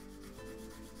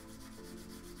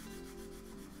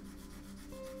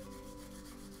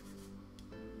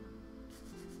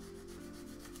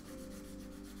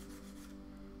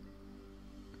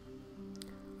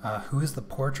 Who is the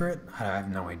portrait? I have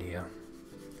no idea.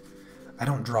 I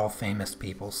don't draw famous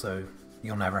people, so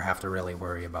you'll never have to really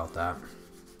worry about that.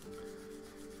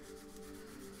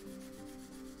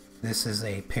 This is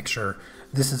a picture.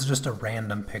 This is just a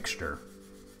random picture.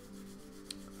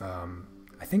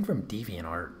 I think from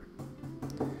DeviantArt.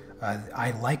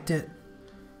 I liked it.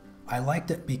 I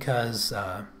liked it because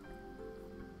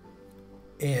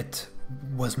it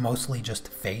was mostly just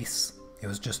face. It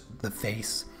was just the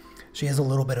face. She has a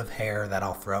little bit of hair that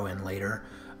I'll throw in later,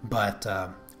 but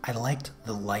I liked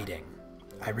the lighting.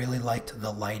 I really liked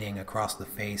the lighting across the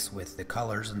face with the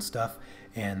colors and stuff,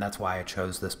 and that's why I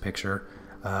chose this picture.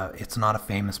 It's not a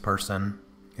famous person.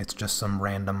 It's just some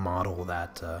random model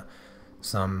that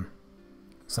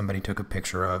somebody took a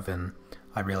picture of, and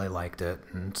I really liked it,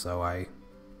 and so I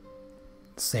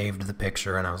saved the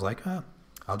picture, and I was like,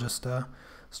 I'll just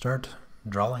start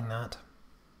drawing that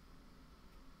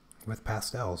with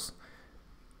pastels,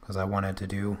 because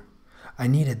I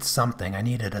needed something. I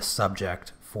needed a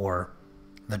subject for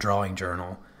the drawing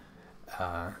journal,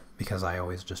 because I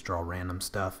always just draw random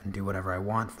stuff and do whatever I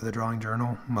want for the drawing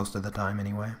journal, most of the time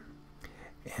anyway.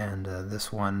 And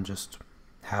this one just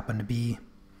happened to be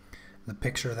the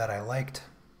picture that I liked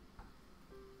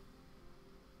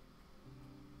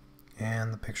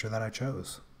and the picture that I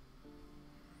chose.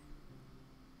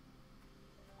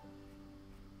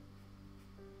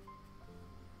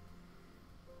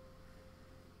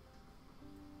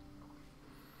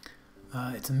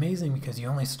 It's amazing because you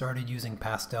only started using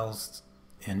pastels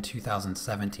in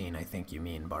 2017, I think you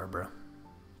mean, Barbara.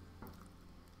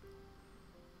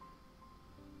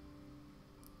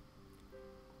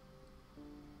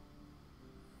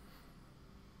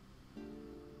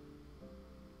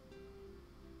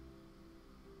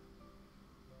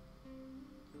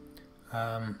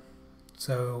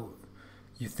 So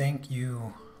you think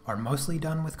you are mostly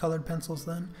done with colored pencils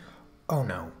then? Oh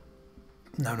no.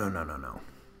 No.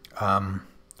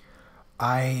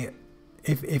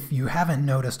 If you haven't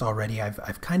noticed already,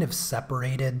 I've kind of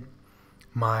separated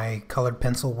my colored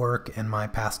pencil work and my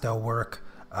pastel work.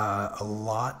 A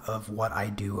lot of what I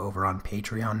do over on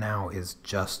Patreon now is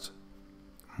just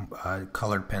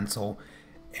colored pencil,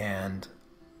 and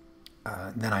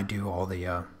then I do all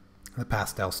the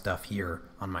pastel stuff here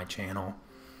on my channel,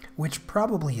 which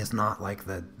probably is not like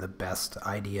the best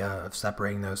idea of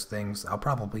separating those things. I'll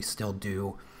probably still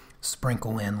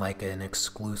sprinkle in like an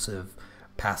exclusive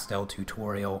pastel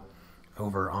tutorial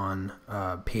over on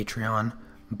Patreon,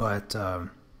 but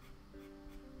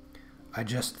I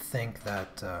just think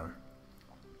that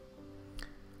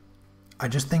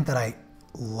I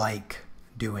like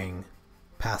doing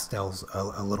pastels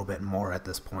a little bit more at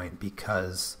this point,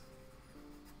 because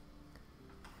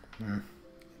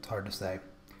it's hard to say,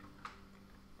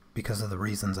 because of the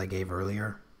reasons I gave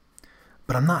earlier.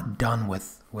 But I'm not done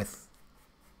with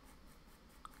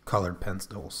colored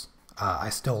pencils. I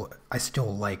still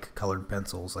like colored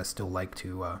pencils. I still like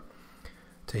to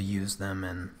use them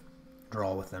and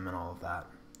draw with them and all of that.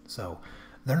 So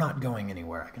they're not going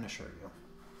anywhere, I can assure you.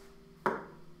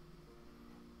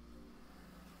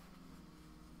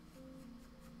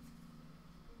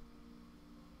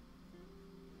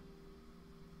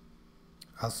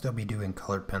 I'll still be doing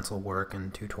colored pencil work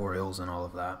and tutorials and all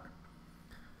of that.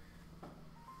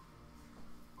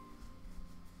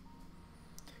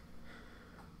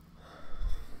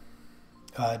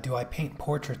 Do I paint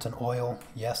portraits in oil?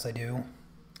 Yes, I do.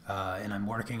 And I'm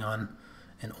working on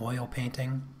an oil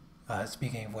painting.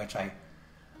 Speaking of which, I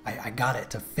got it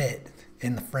to fit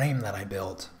in the frame that I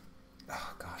built.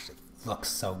 Oh gosh, it looks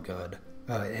so good.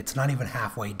 It's not even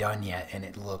halfway done yet, and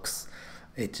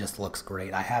it just looks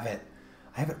great. I have it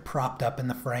propped up in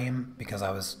the frame because I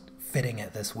was fitting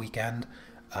it this weekend,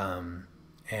 and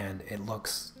it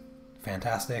looks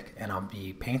fantastic, and I'll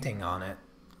be painting on it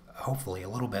hopefully a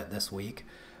little bit this week,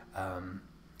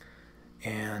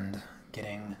 and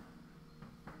getting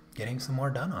some more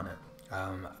done on it.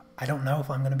 I don't know if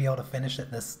I'm going to be able to finish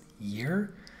it this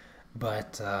year,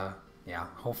 but yeah,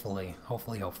 hopefully.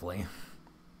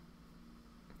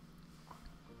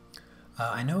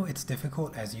 I know it's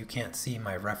difficult as you can't see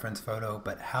my reference photo,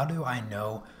 but how do I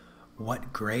know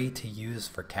what gray to use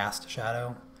for cast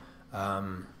shadow?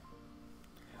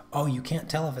 Oh, you can't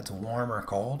tell if it's warm or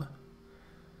cold?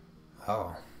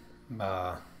 Oh,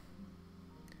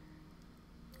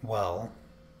 well,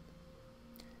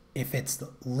 if it's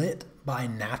lit by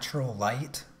natural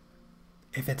light,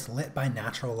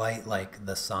 like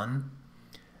the sun,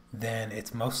 then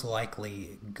it's most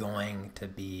likely going to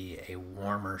be a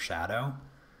warmer shadow.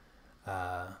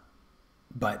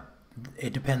 But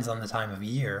it depends on the time of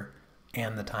year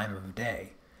and the time of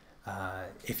day.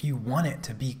 If you want it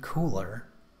to be cooler,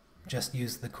 just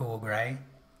use the cool gray.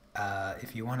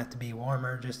 If you want it to be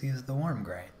warmer, just use the warm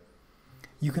gray.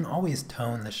 You can always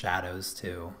tone the shadows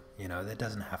too. You know, that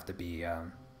doesn't have to be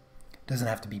doesn't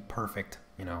have to be perfect,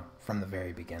 you know, from the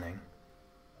very beginning.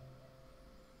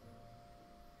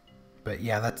 But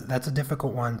yeah, that's a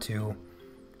difficult one to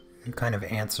kind of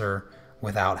answer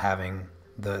without having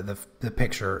the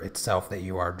picture itself that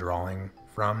you are drawing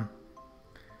from.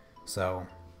 So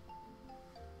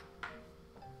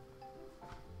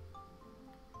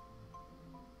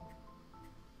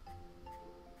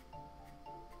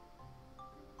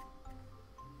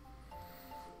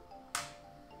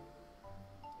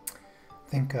I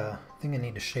think I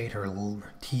need to shade her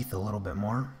teeth a little bit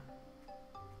more.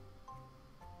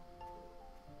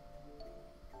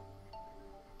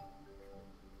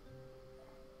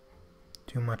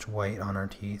 Too much white on our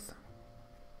teeth.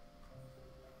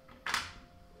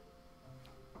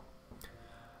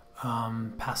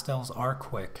 Pastels are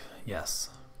quick, yes.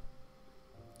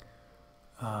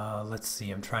 Let's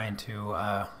see, I'm trying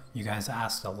to, you guys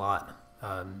asked a lot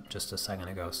just a second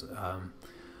ago. So,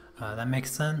 that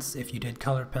makes sense. If you did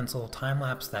colored pencil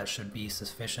time-lapse, that should be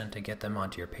sufficient to get them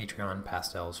onto your Patreon.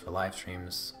 Pastels for live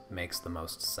streams makes the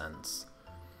most sense.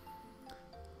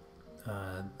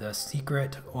 The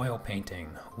secret oil painting,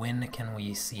 when can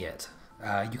we see it?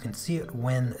 You can see it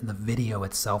when the video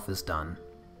itself is done.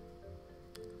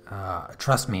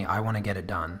 Trust me, I want to get it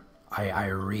done. I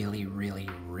really, really,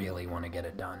 really want to get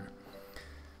it done.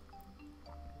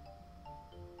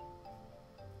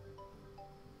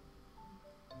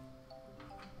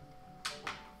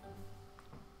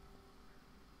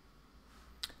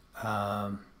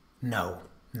 No.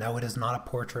 No, it is not a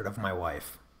portrait of my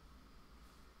wife.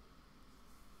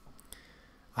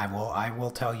 I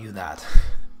will tell you that.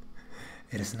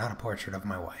 It is not a portrait of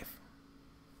my wife.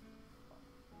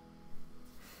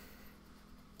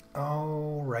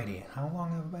 Alrighty, how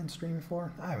long have I been streaming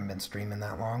for? I haven't been streaming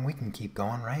that long. We can keep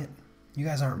going, right? You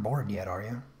guys aren't bored yet, are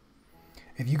you?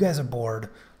 If you guys are bored,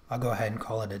 I'll go ahead and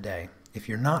call it a day. If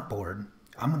you're not bored,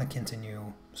 I'm going to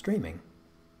continue streaming.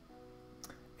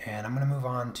 And I'm going to move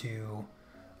on to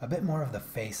a bit more of the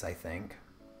face, I think.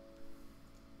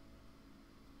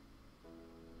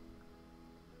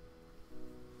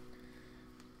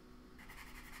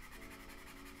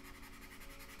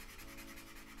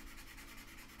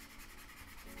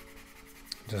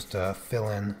 Just fill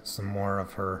in some more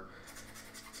of her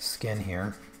skin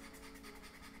here.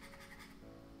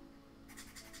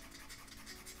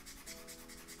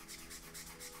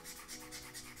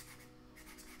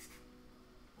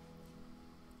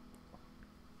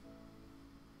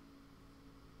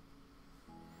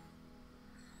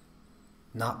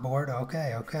 Not bored?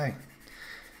 Okay, okay.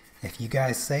 If you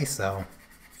guys say so.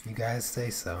 If you guys say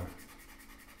so.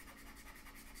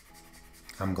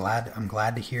 I'm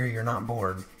glad to hear you're not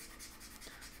bored.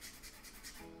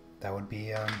 That would be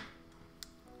a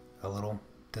little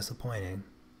disappointing.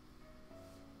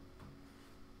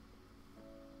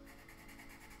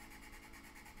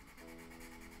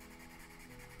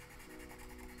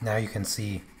 Now you can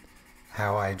see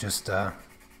how I just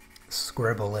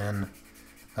scribble in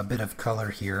a bit of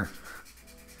color here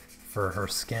for her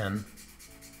skin.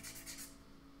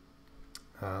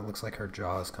 Looks like her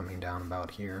jaw is coming down about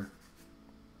here.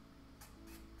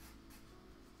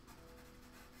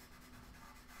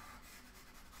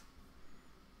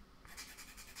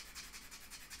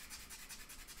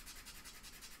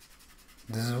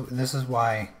 This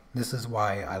is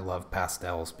why I love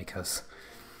pastels, because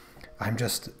I'm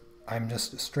just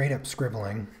straight up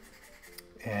scribbling,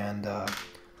 and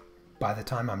by the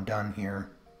time I'm done here,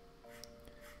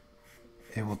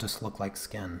 it will just look like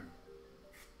skin.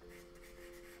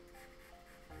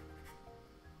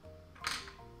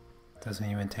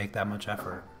 Doesn't even take that much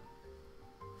effort.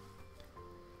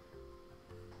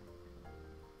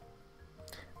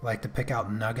 Like to pick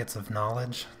out nuggets of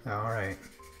knowledge? Alright.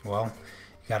 Well,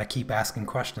 you gotta keep asking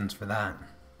questions for that.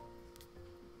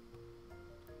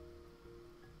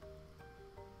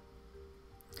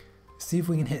 See if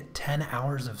we can hit 10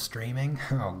 hours of streaming.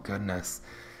 Oh goodness.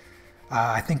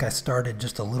 I think I started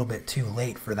just a little bit too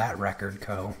late for that record,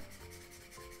 Co.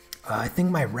 I think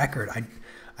my record,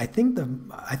 I think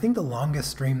the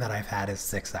longest stream that I've had is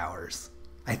 6 hours.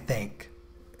 I think.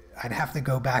 I'd have to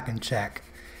go back and check.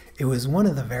 It was one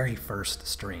of the very first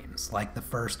streams, like the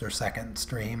first or second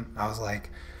stream. I was like,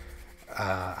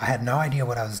 I had no idea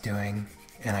what I was doing,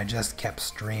 and I just kept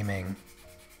streaming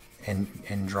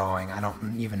and drawing. I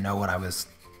don't even know what I was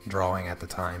drawing at the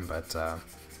time, but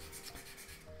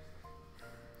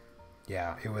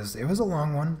yeah, it was a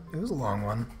long one. It was a long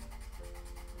one.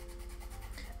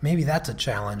 Maybe that's a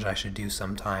challenge I should do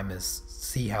sometime, is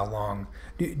see how long.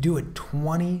 Do a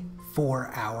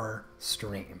 24-hour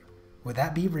stream. Would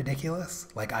that be ridiculous?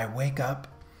 Like I wake up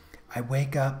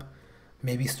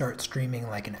maybe start streaming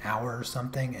like an hour or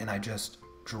something, and I just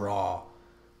draw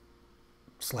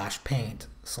slash paint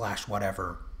slash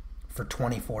whatever for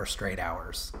 24 straight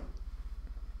hours.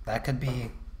 That could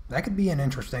be an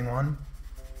interesting one.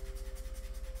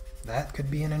 That could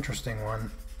be an interesting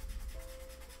one.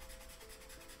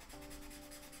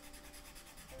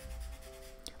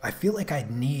 I feel like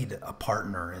I'd need a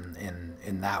partner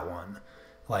in that one.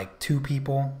 Like 2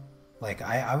 people. Like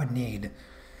I would need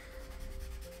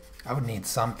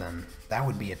something. That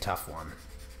would be a tough one.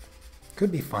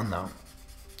 Could be fun though.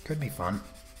 Could be fun.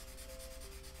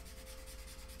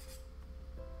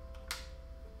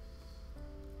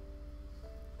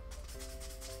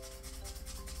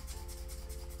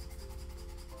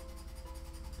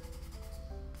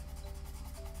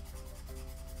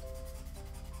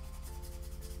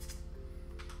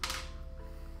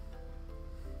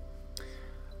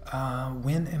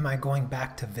 When am I going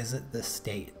back to visit the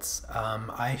States?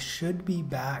 I should be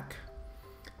back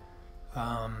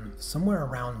somewhere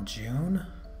around June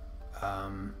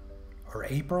or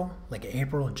April, like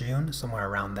April, June, somewhere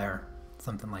around there,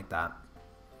 something like that.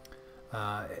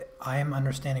 I am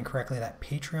understanding correctly that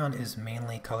Patreon is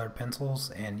mainly colored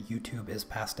pencils and YouTube is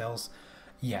pastels.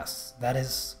 Yes, that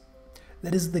is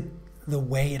the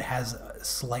way it has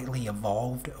slightly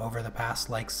evolved over the past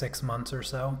like 6 months or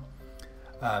so.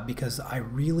 Because I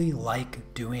really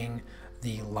like doing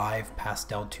the live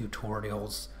pastel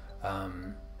tutorials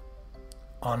on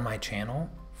my channel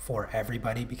for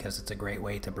everybody, because it's a great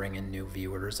way to bring in new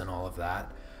viewers and all of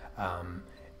that.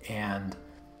 And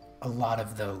a lot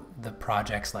of the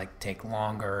projects like take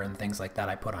longer and things like that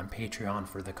I put on Patreon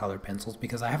for the colored pencils,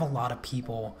 because I have a lot of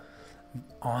people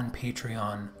on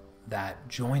Patreon that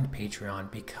joined Patreon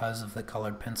because of the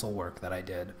colored pencil work that I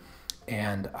did.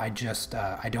 And I just,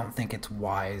 I don't think it's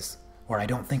wise, or I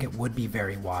don't think it would be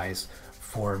very wise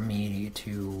for me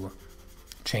to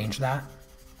change that.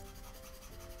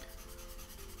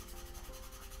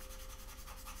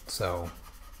 So,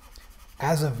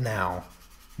 as of now,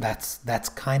 that's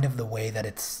kind of the way that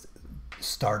it's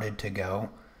started to go.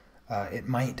 It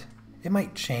might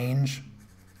change,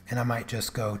 and I might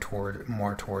just go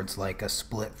more towards like a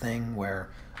split thing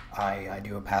where I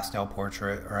do a pastel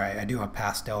portrait, or I do a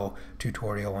pastel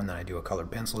tutorial, and then I do a colored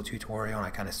pencil tutorial, and I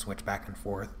kind of switch back and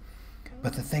forth.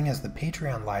 But the thing is, the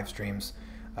Patreon live streams,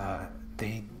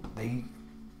 they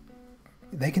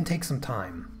can take some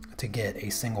time to get a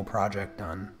single project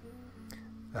done,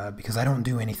 because I don't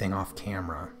do anything off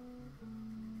camera,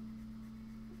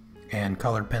 and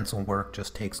colored pencil work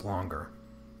just takes longer.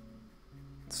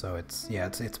 So it's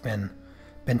been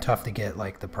tough to get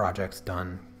like the projects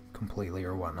done completely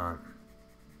or whatnot.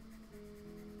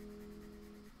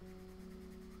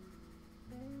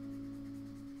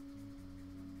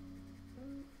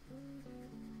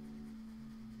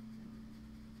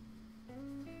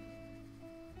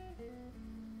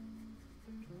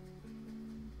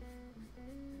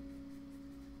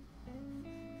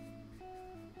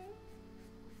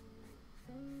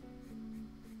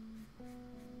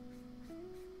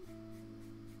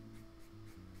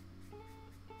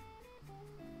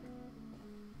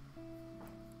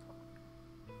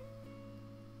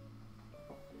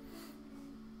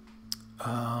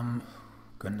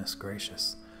 Goodness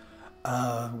gracious.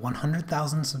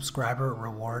 100,000 subscriber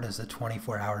reward is a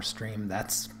 24-hour stream.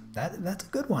 That's a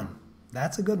good one.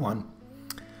 That's a good one.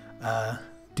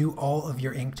 Do all of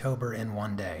your Inktober in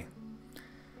one day.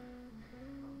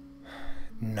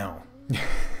 No.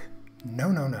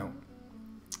 No. No.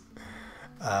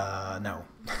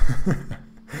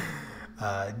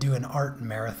 Do an art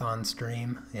marathon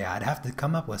stream. Yeah, I'd have to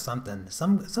come up with something.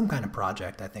 Some kind of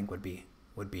project I think would be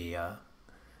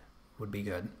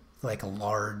good. Like a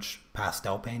large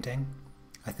pastel painting.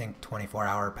 I think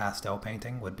 24-hour pastel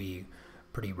painting would be a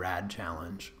pretty rad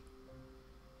challenge.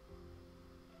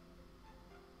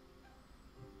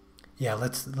 Yeah,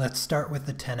 let's start with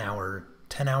the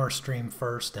 10-hour stream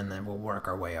first, and then we'll work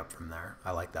our way up from there. I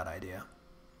like that idea.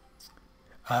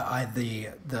 I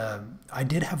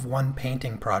did have one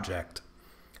painting project.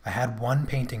 I had one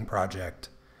painting project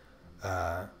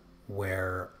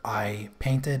where I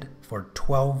painted for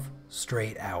 12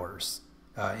 straight hours,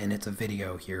 and it's a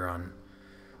video here on.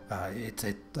 It's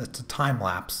a time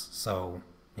lapse, so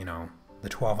you know the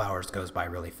 12 hours goes by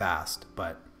really fast.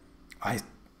 But I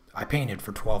painted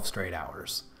for 12 straight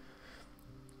hours.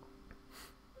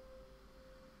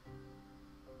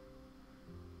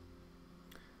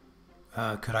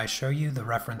 Could I show you the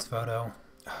reference photo?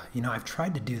 You know, I've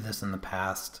tried to do this in the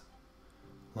past.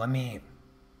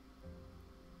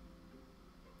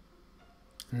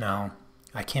 No,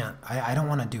 I can't. I don't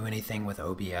want to do anything with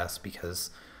OBS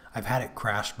because I've had it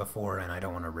crash before and I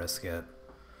don't want to risk it.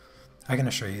 I can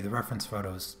assure you the reference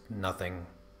photo's nothing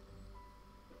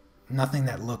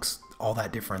that looks all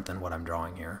that different than what I'm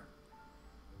drawing here.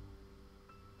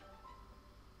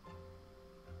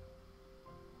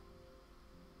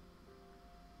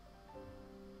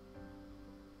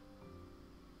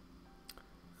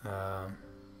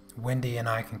 Wendy and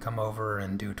I can come over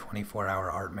and do a 24-hour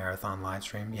art marathon live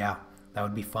stream. Yeah, that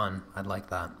would be fun. I'd like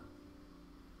that.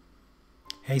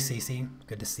 Hey Cece,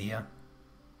 good to see ya.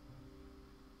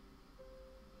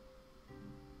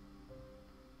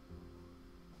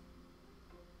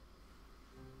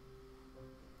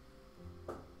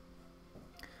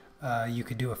 You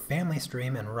could do a family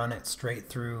stream and run it straight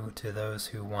through to those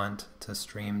who want to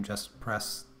stream. Just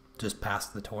pass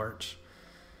the torch.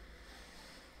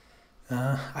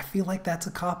 I feel like that's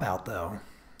a cop-out, though.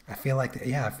 I feel like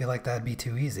that'd be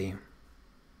too easy.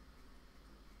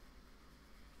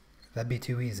 That'd be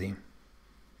too easy.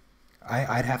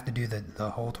 I'd have to do the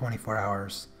whole 24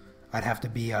 hours. I'd have to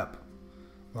be up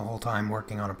the whole time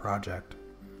working on a project.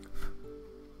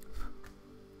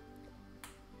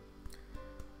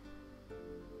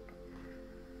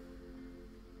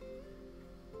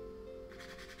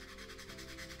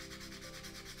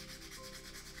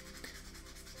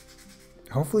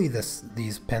 Hopefully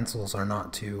these pencils are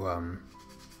not too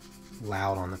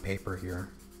loud on the paper here.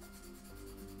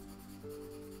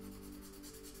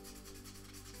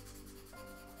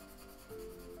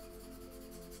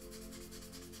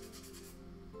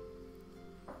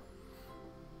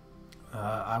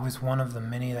 I was one of the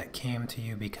many that came to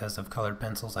you because of colored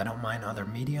pencils. I don't mind other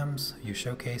mediums you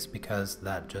showcase because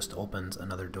that just opens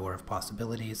another door of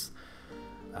possibilities.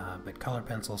 But color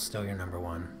pencil's still your number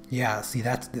one. Yeah, see,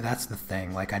 that's the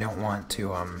thing. Like, I don't want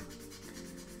to,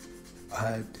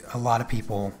 a lot of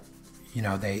people, you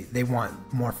know, they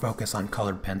want more focus on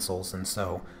colored pencils, and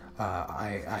so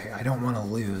I don't want to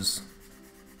lose,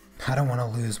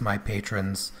 my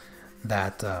patrons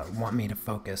that want me to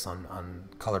focus on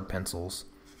colored pencils.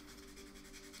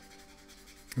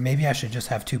 Maybe I should just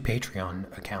have 2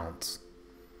 Patreon accounts.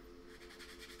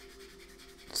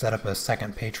 Set up a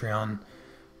second Patreon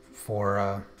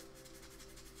for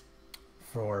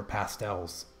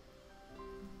pastels.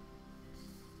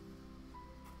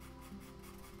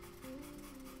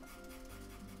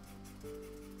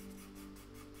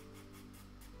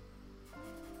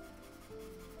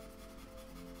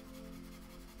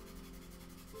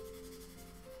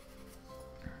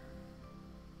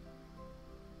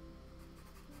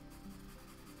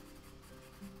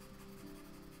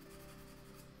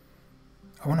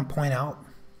 I want to point out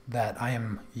that I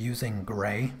am using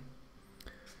gray.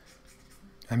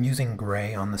 I'm using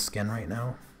gray on the skin right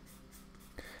now.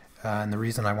 And the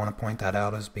reason I want to point that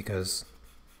out is because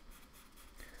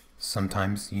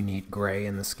sometimes you need gray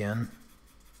in the skin,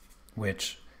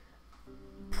 which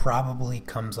probably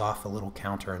comes off a little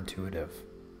counterintuitive.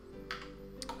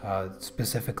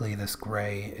 Specifically, this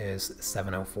gray is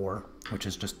 704, which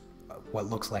is just what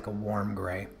looks like a warm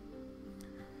gray.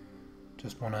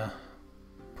 Just want to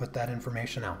put that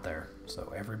information out there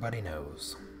so everybody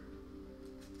knows.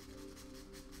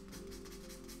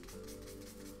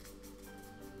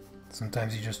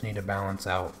 Sometimes you just need to balance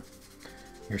out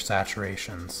your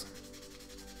saturations.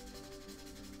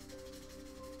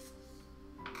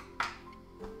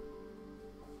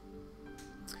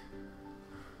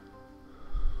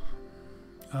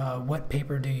 What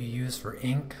paper do you use for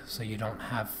ink so you don't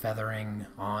have feathering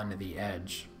on the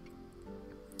edge?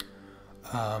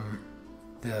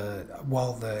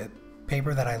 The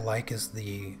paper that I like is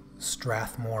the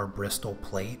Strathmore Bristol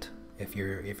plate if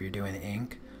you're doing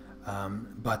ink.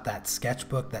 But that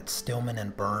sketchbook, that Stillman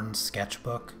and Burns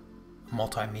sketchbook,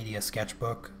 multimedia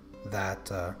sketchbook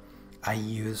that I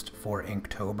used for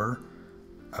Inktober,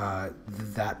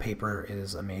 that paper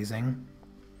is amazing.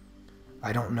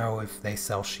 I don't know if they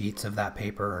sell sheets of that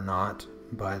paper or not,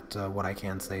 but what I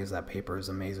can say is that paper is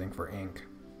amazing for ink.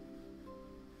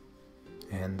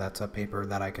 And that's a paper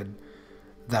that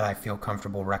I feel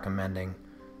comfortable recommending,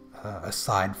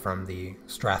 aside from the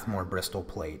Strathmore Bristol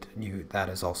plate. That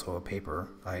is also a paper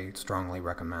I strongly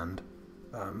recommend.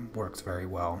 Works very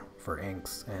well for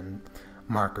inks and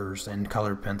markers and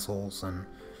colored pencils and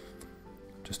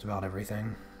just about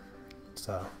everything. It's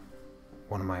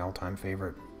one of my all-time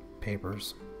favorite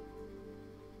papers.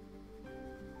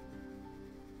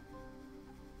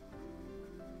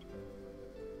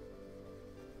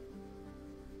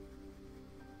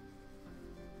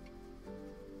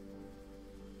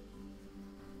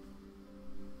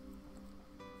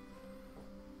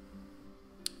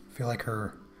 I feel like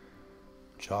her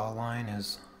jawline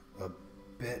is a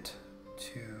bit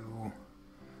too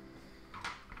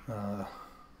a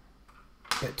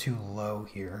bit too low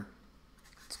here.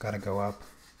 It's got to go up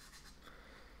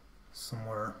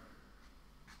somewhere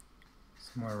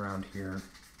around here.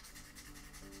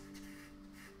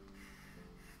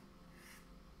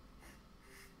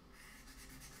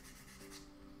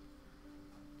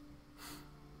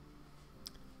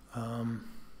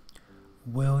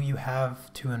 Will you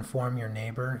have to inform your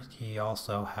neighbor he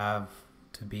also have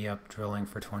to be up drilling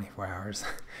for 24 hours?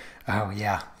 Oh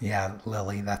yeah,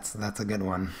 Lily, that's a good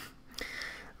one.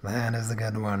 That is a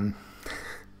good one.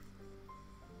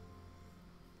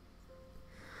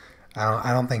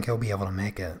 I don't think he'll be able to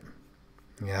make it.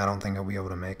 Yeah, I don't think he'll be able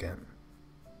to make it.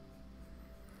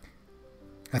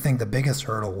 I think the biggest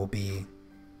hurdle will be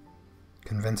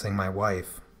convincing my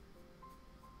wife.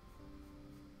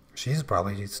 She's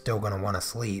probably still going to want to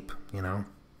sleep, you know.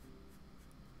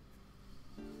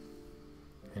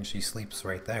 And she sleeps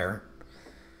right there.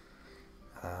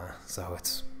 So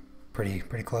it's pretty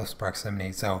close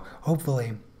proximity. So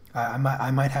hopefully I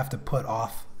might have to put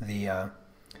off the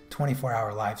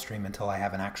 24-hour live stream until I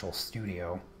have an actual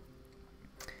studio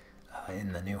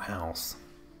in the new house.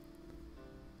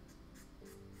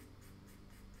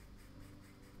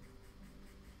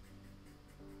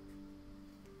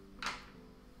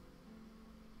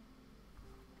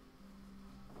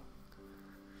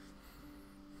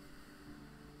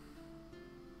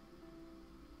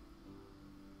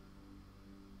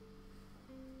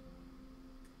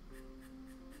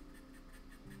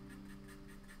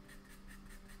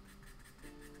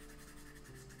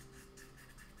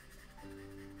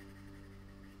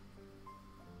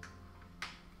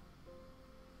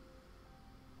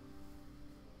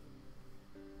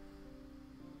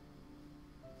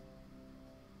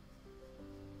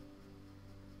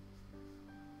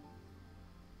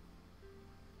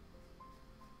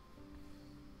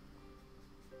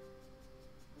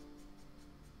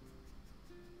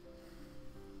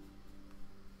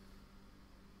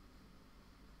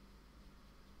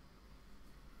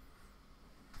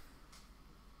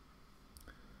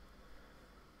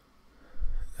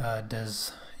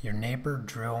 Does your neighbor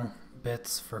drill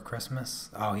bits for Christmas?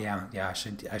 Oh yeah, I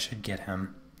should get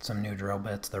him some new drill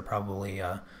bits. They're probably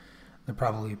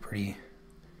pretty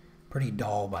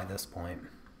dull by this point.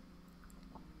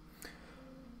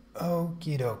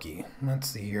 Okie dokie. Let's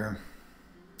see here.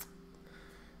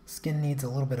 Skin needs a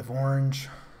little bit of orange,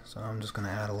 so I'm just gonna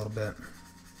add a little bit.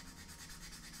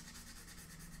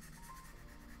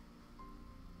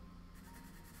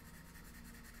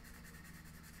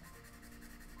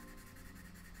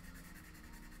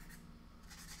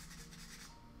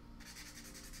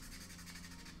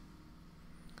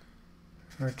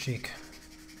 Her cheek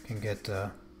can get,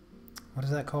 what is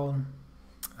that called?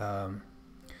 The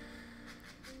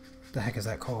heck is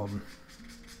that called?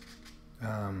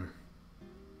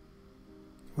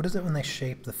 What is it when they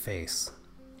shape the face?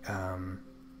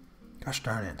 Gosh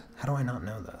darn it, how do I not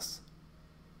know this?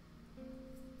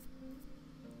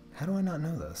 How do I not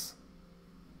know this?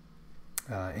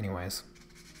 Anyways.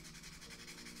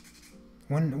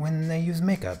 When they use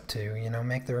makeup to, you know,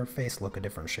 make their face look a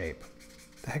different shape.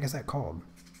 The heck is that called?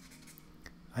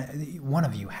 One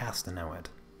of you has to know it.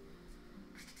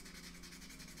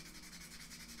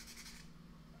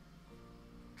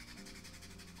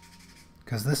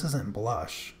 Because this isn't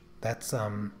blush. That's,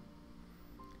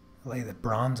 like the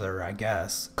bronzer, I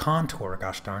guess. Contour,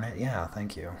 gosh darn it. Yeah,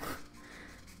 thank you.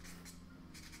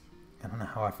 I don't know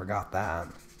how I forgot that.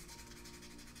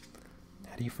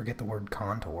 How do you forget the word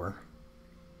contour?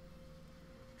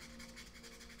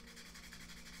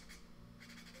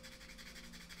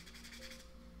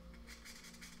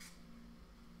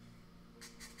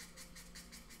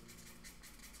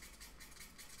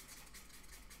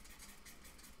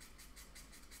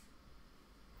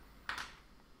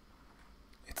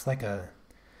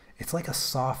 It's like a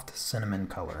soft cinnamon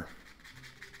color.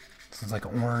 So it's like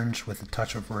orange with a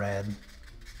touch of red.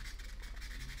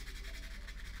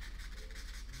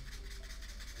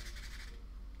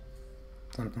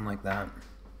 Something like that.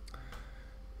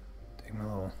 Take my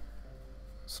little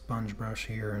sponge brush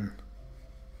here and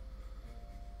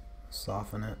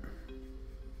soften it.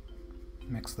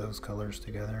 Mix those colors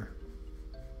together.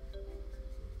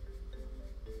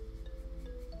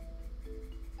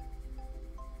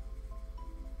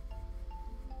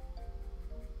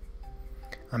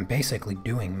 I'm basically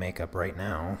doing makeup right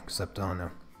now, except on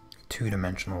a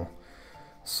two-dimensional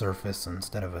surface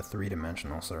instead of a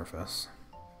three-dimensional surface.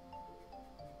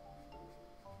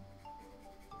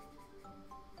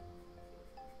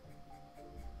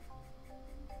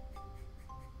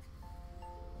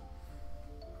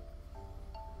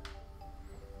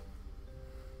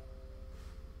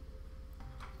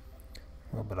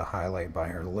 bit of highlight by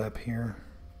her lip here.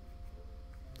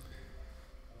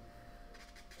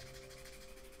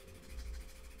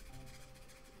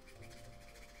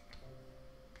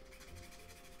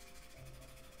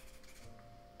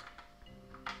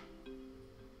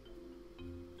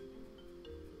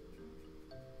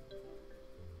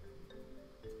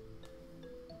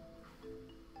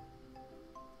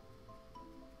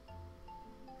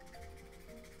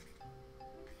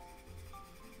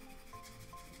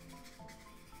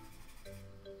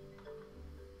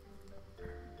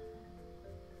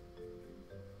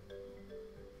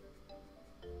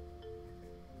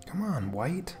 Come on,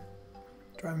 white.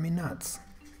 Driving me nuts.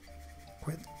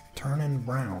 Quit turning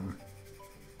brown.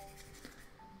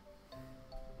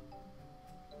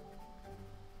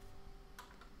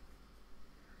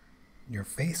 Your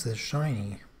face is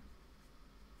shiny.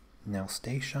 Now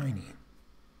stay shiny.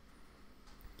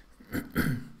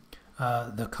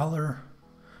 The color,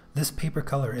 this paper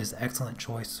color is excellent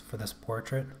choice for this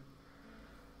portrait.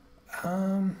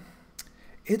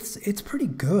 It's pretty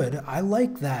good. I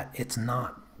like that it's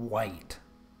not white.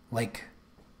 Like,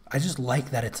 I just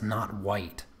like that it's not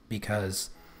white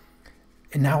because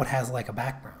now it has like a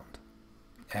background,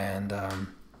 and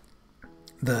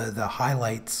the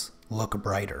highlights look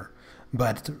brighter.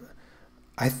 But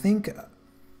I think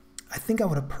I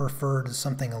would have preferred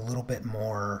something a little bit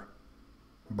more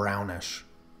brownish,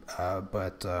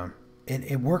 but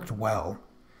it worked well.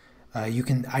 I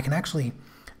can actually,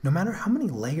 no matter how many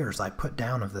layers I put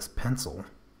down of this pencil,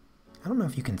 I don't know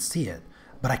if you can see it,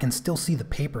 but I can still see the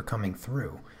paper coming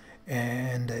through.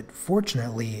 And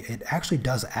fortunately, it actually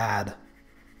does add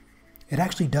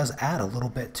a little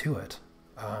bit to it.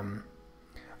 I'm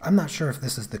not sure if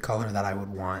this is the color that I would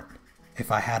want.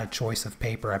 If I had a choice of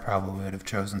paper, I probably would have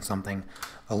chosen something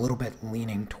a little bit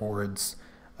leaning towards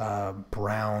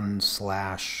brown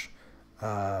slash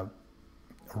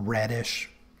reddish,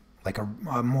 like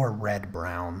a more red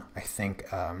brown. I think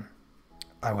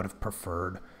I would have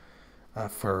preferred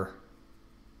for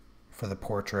the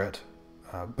portrait,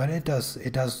 but it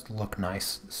does look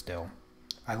nice still.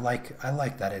 I like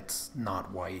that it's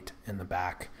not white in the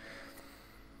back.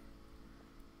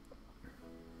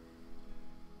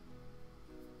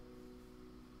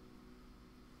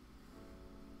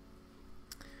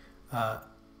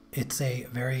 It's a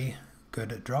very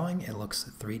good drawing. It looks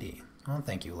 3D. Oh,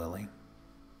 thank you, Lily.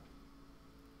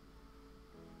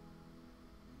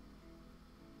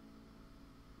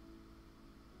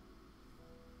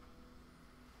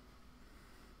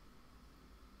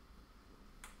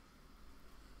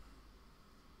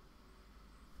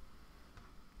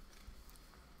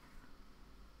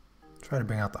 Try to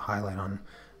bring out the highlight on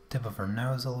tip of her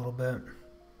nose a little bit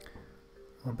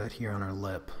here on her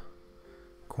lip,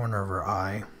 corner of her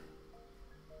eye,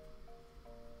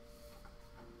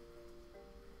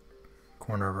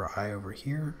 corner of her eye over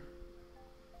here.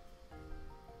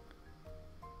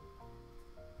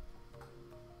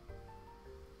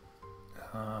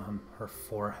 Her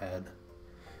forehead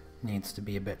needs to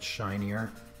be a bit shinier.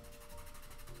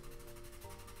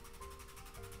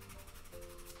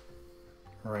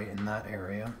 Right in that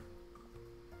area.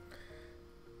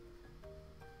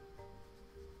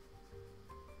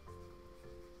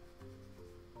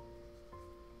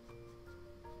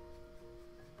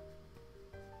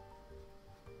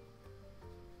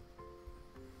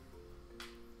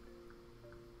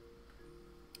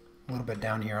 A little bit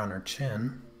down here on her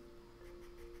chin.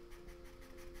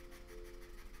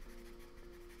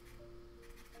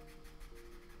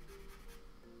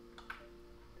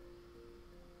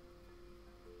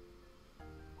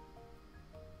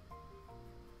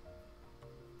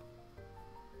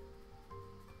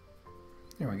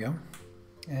 There we go.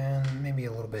 And maybe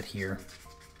a little bit here.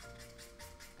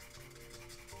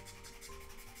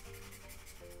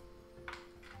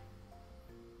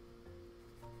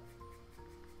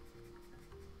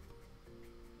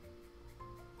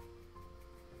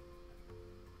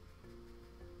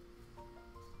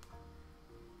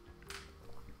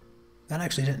 That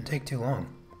actually didn't take too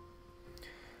long.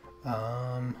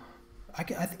 I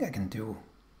think I can do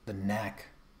the neck.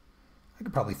 I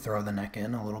could probably throw the neck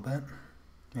in a little bit.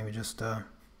 Maybe just add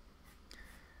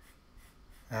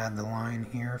the line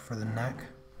here for the neck.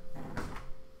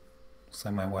 Looks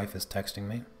like my wife is texting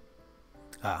me.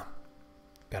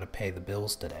 Gotta pay the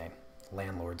bills today.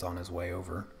 Landlord's on his way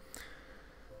over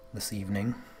this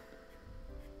evening.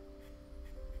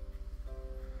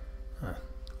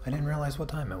 I didn't realize what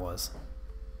time it was.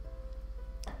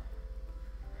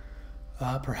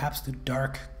 Perhaps the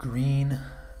dark green,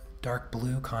 dark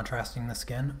blue contrasting the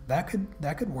skin. That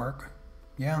could work.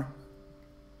 Yeah.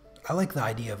 I like the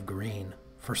idea of green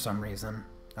for some reason.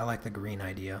 I like the green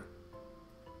idea.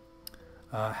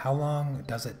 How long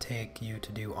does it take you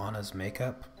to do Anna's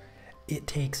makeup? It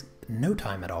takes no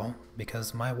time at all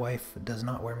because my wife does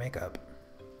not wear makeup.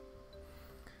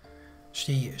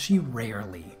 She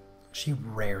rarely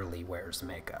wears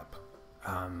makeup.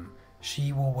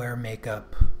 She will wear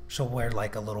makeup. She'll wear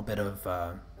like a little bit of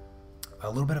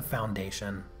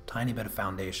foundation, tiny bit of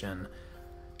foundation,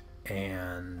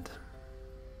 and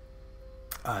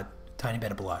a tiny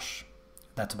bit of blush.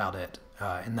 That's about it.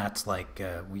 And that's like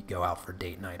we go out for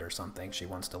date night or something. She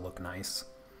wants to look nice.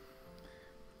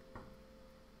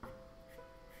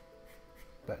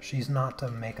 But she's not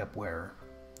a makeup wearer,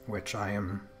 which I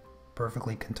am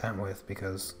perfectly content with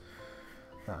because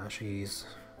she's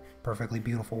perfectly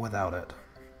beautiful without it.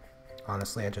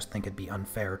 Honestly, I just think it'd be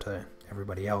unfair to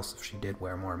everybody else if she did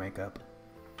wear more makeup.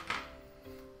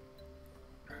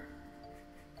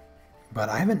 But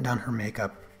I haven't done her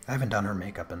makeup. I haven't done her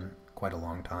makeup in quite a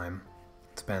long time.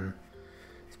 It's been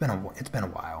a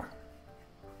while.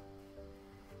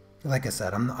 Like I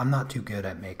said, I'm not too good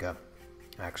at makeup,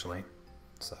 actually.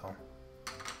 So.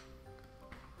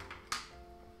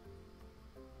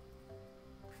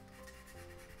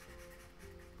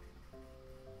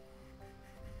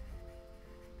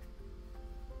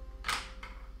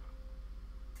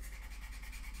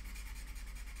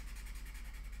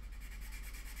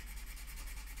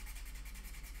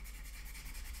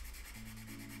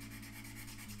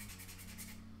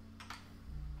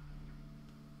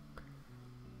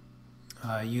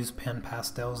 Use pan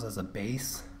pastels as a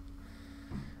base.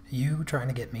 You trying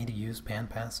to get me to use pan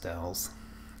pastels?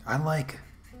 I like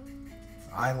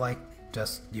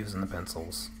just using the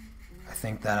pencils. I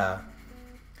think that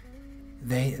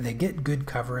they get good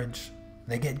coverage.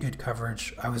 They get good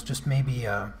coverage. I was just maybe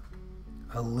a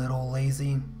little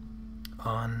lazy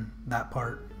on that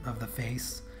part of the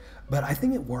face, but I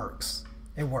think it works.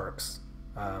 It works.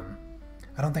 I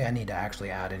don't think I need to actually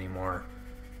add any more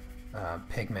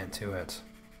pigment to it.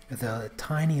 The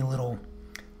tiny little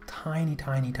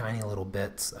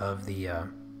bits of the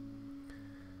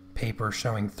paper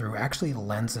showing through actually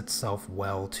lends itself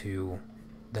well to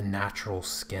the natural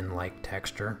skin-like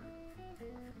texture.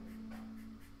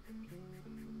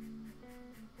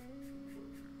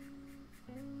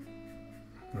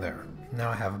 There. Now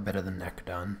I have a bit of the neck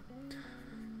done.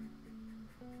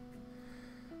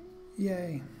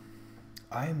 Yay.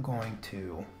 I am going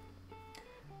to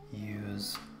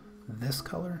use this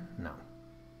color? No.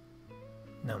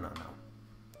 No.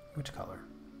 Which color?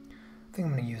 I think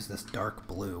I'm going to use this dark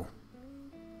blue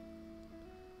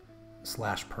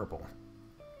 / purple.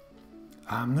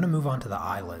 I'm going to move on to the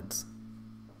eyelids.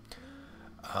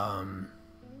 Anna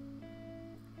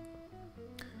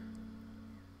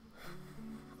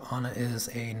is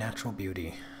a natural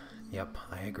beauty. Yep,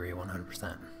 I agree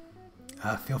 100%.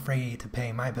 Feel free to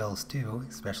pay my bills too,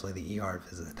 especially the ER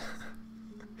visit.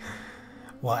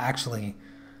 Well, actually,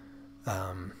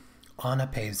 Anna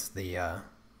pays the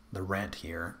rent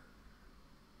here,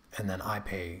 and then I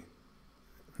pay.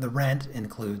 The rent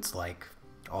includes like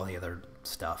all the other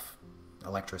stuff,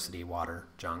 electricity, water,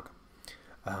 junk,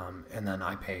 and then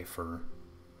I pay for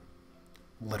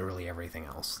literally everything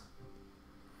else.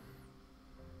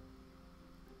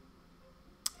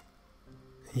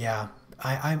 Yeah,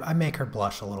 I make her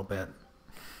blush a little bit,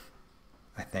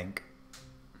 I think.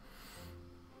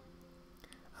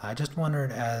 I just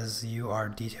wondered, as you are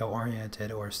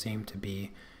detail-oriented or seem to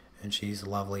be, and she's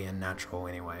lovely and natural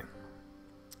anyway.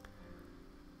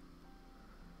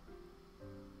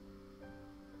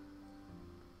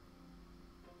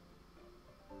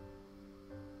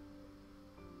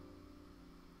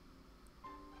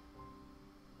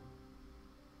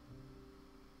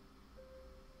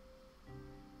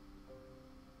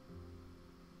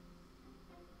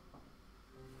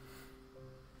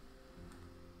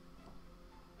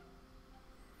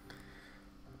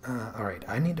 Alright,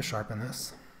 I need to sharpen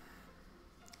this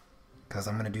because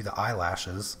I'm going to do the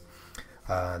eyelashes.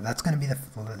 That's going to be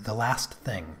the last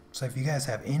thing. So if you guys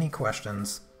have any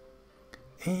questions,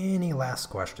 any last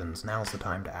questions, now's the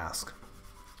time to ask.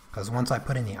 Because once I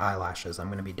put in the eyelashes, I'm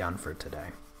going to be done for today.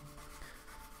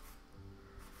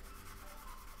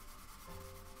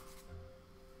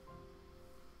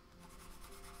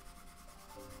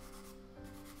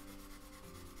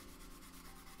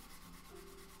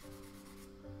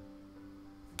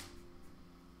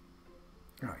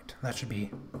 Alright, that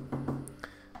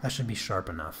should be sharp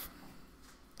enough.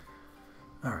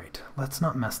 Alright, let's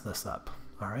not mess this up.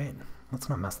 Alright? Let's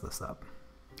not mess this up.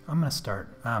 I'm gonna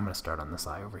start on this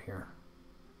eye over here.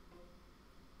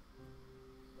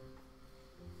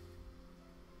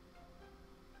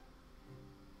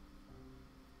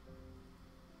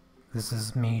 This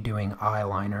is me doing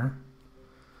eyeliner.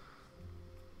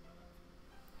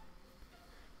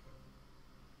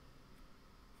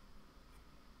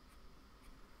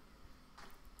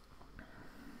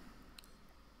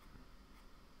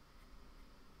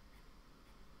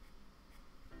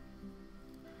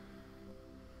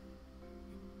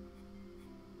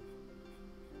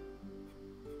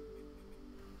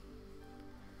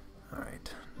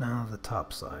 Alright, now the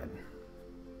top side.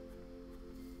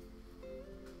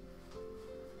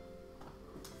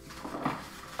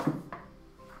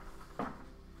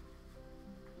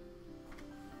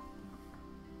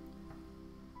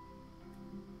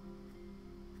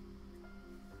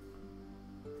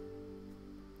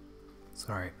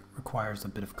 Sorry, requires a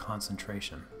bit of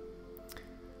concentration.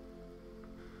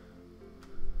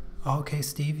 Okay,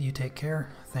 Steve, you take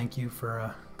care. Thank you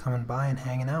for coming by and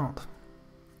hanging out.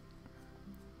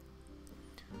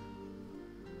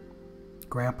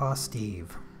 Grandpa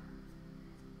Steve.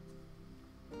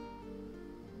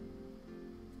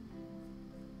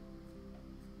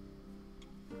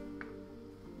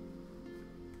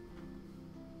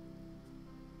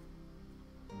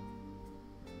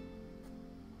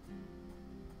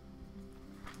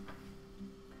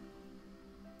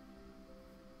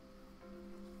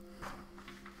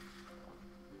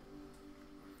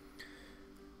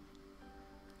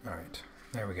 All right,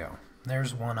 there we go.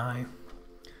 There's one eye.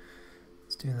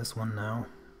 Let's do this one now.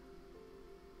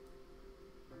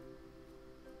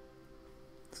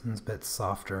 This one's a bit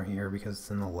softer here because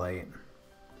it's in the light.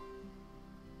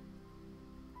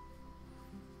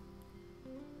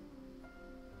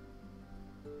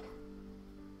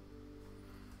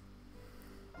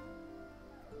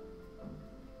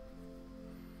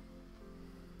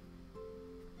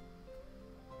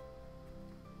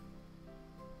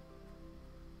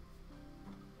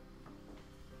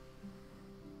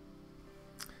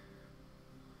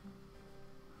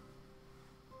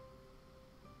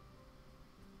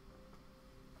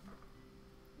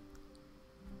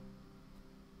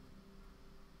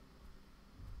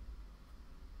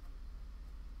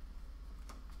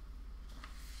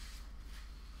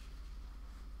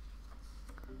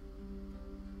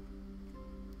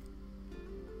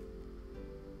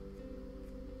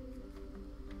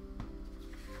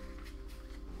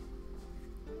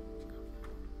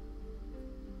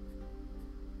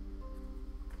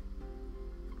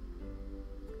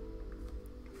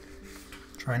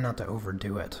 Try not to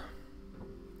overdo it.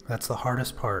 That's the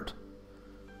hardest part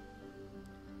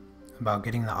about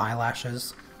getting the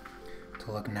eyelashes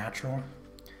to look natural,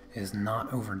 is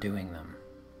not overdoing them.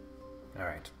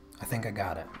 Alright, I think I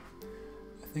got it.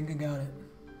 I think I got it.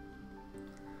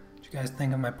 What you guys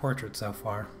think of my portrait so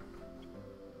far?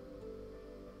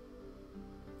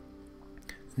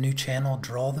 New channel,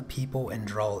 draw the people and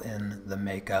draw in the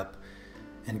makeup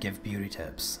and give beauty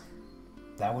tips.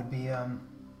 That would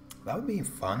be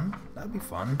fun. That'd be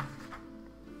fun.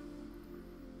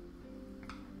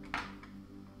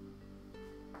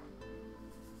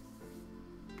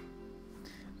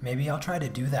 Maybe I'll try to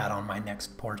do that on my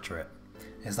next portrait.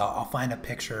 I'll find a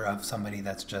picture of somebody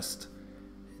that's just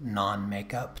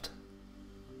non-makeuped.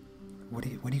 What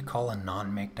do you call a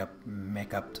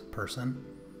non-makeuped person?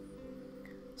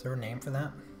 Is there a name for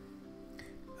that?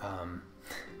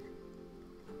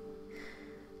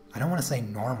 I don't want to say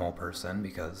normal person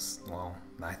because, well,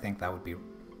 I think that would be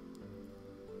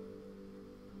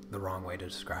the wrong way to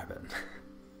describe it.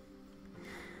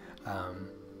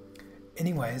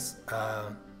 Anyways,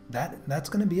 that's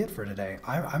going to be it for today.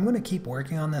 I'm going to keep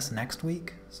working on this next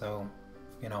week, so,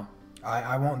 you know,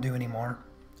 I won't do any more.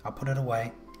 I'll put it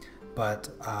away, but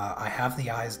I have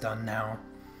the eyes done now.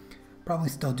 Probably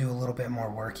still do a little bit more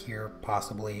work here,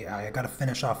 possibly. I got to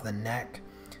finish off the neck.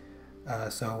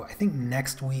 So I think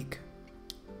next week,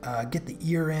 get the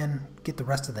ear in, get the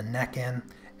rest of the neck in,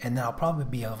 and then I'll probably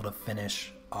be able to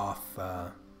finish off,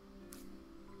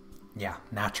 yeah,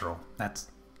 natural. That's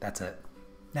it.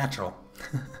 Natural.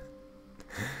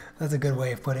 That's a good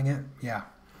way of putting it. Yeah.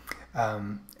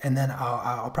 And then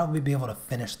I'll probably be able to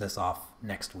finish this off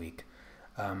next week.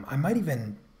 I might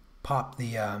even pop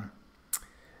the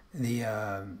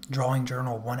drawing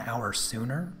journal 1 hour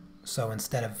sooner. So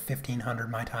instead of 1500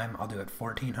 my time, I'll do it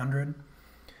 1400.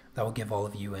 That will give all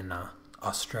of you in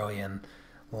Australian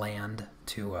land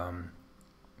to a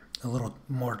little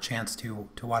more chance to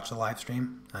watch the live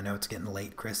stream. I know it's getting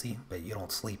late, Chrissy, but you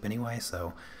don't sleep anyway,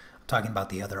 so I'm talking about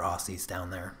the other Aussies down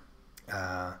there.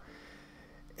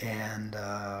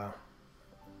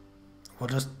 We'll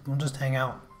just hang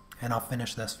out, and I'll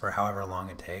finish this for however long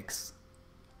it takes.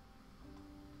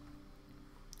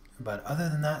 But other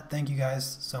than that, thank you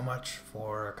guys so much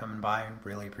for coming by.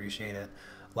 Really appreciate it.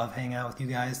 Love hanging out with you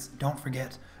guys. Don't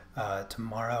forget,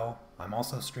 tomorrow I'm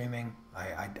also streaming.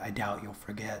 I doubt you'll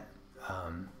forget.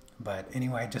 But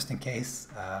anyway, just in case,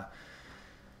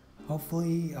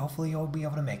 hopefully you'll be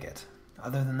able to make it.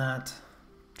 Other than that,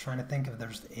 trying to think if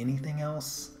there's anything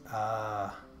else.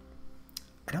 I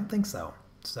don't think so.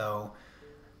 So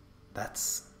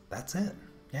that's it.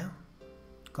 Yeah.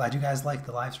 Glad you guys liked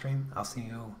the live stream. I'll see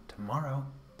you tomorrow.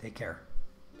 Take care.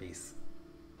 Peace.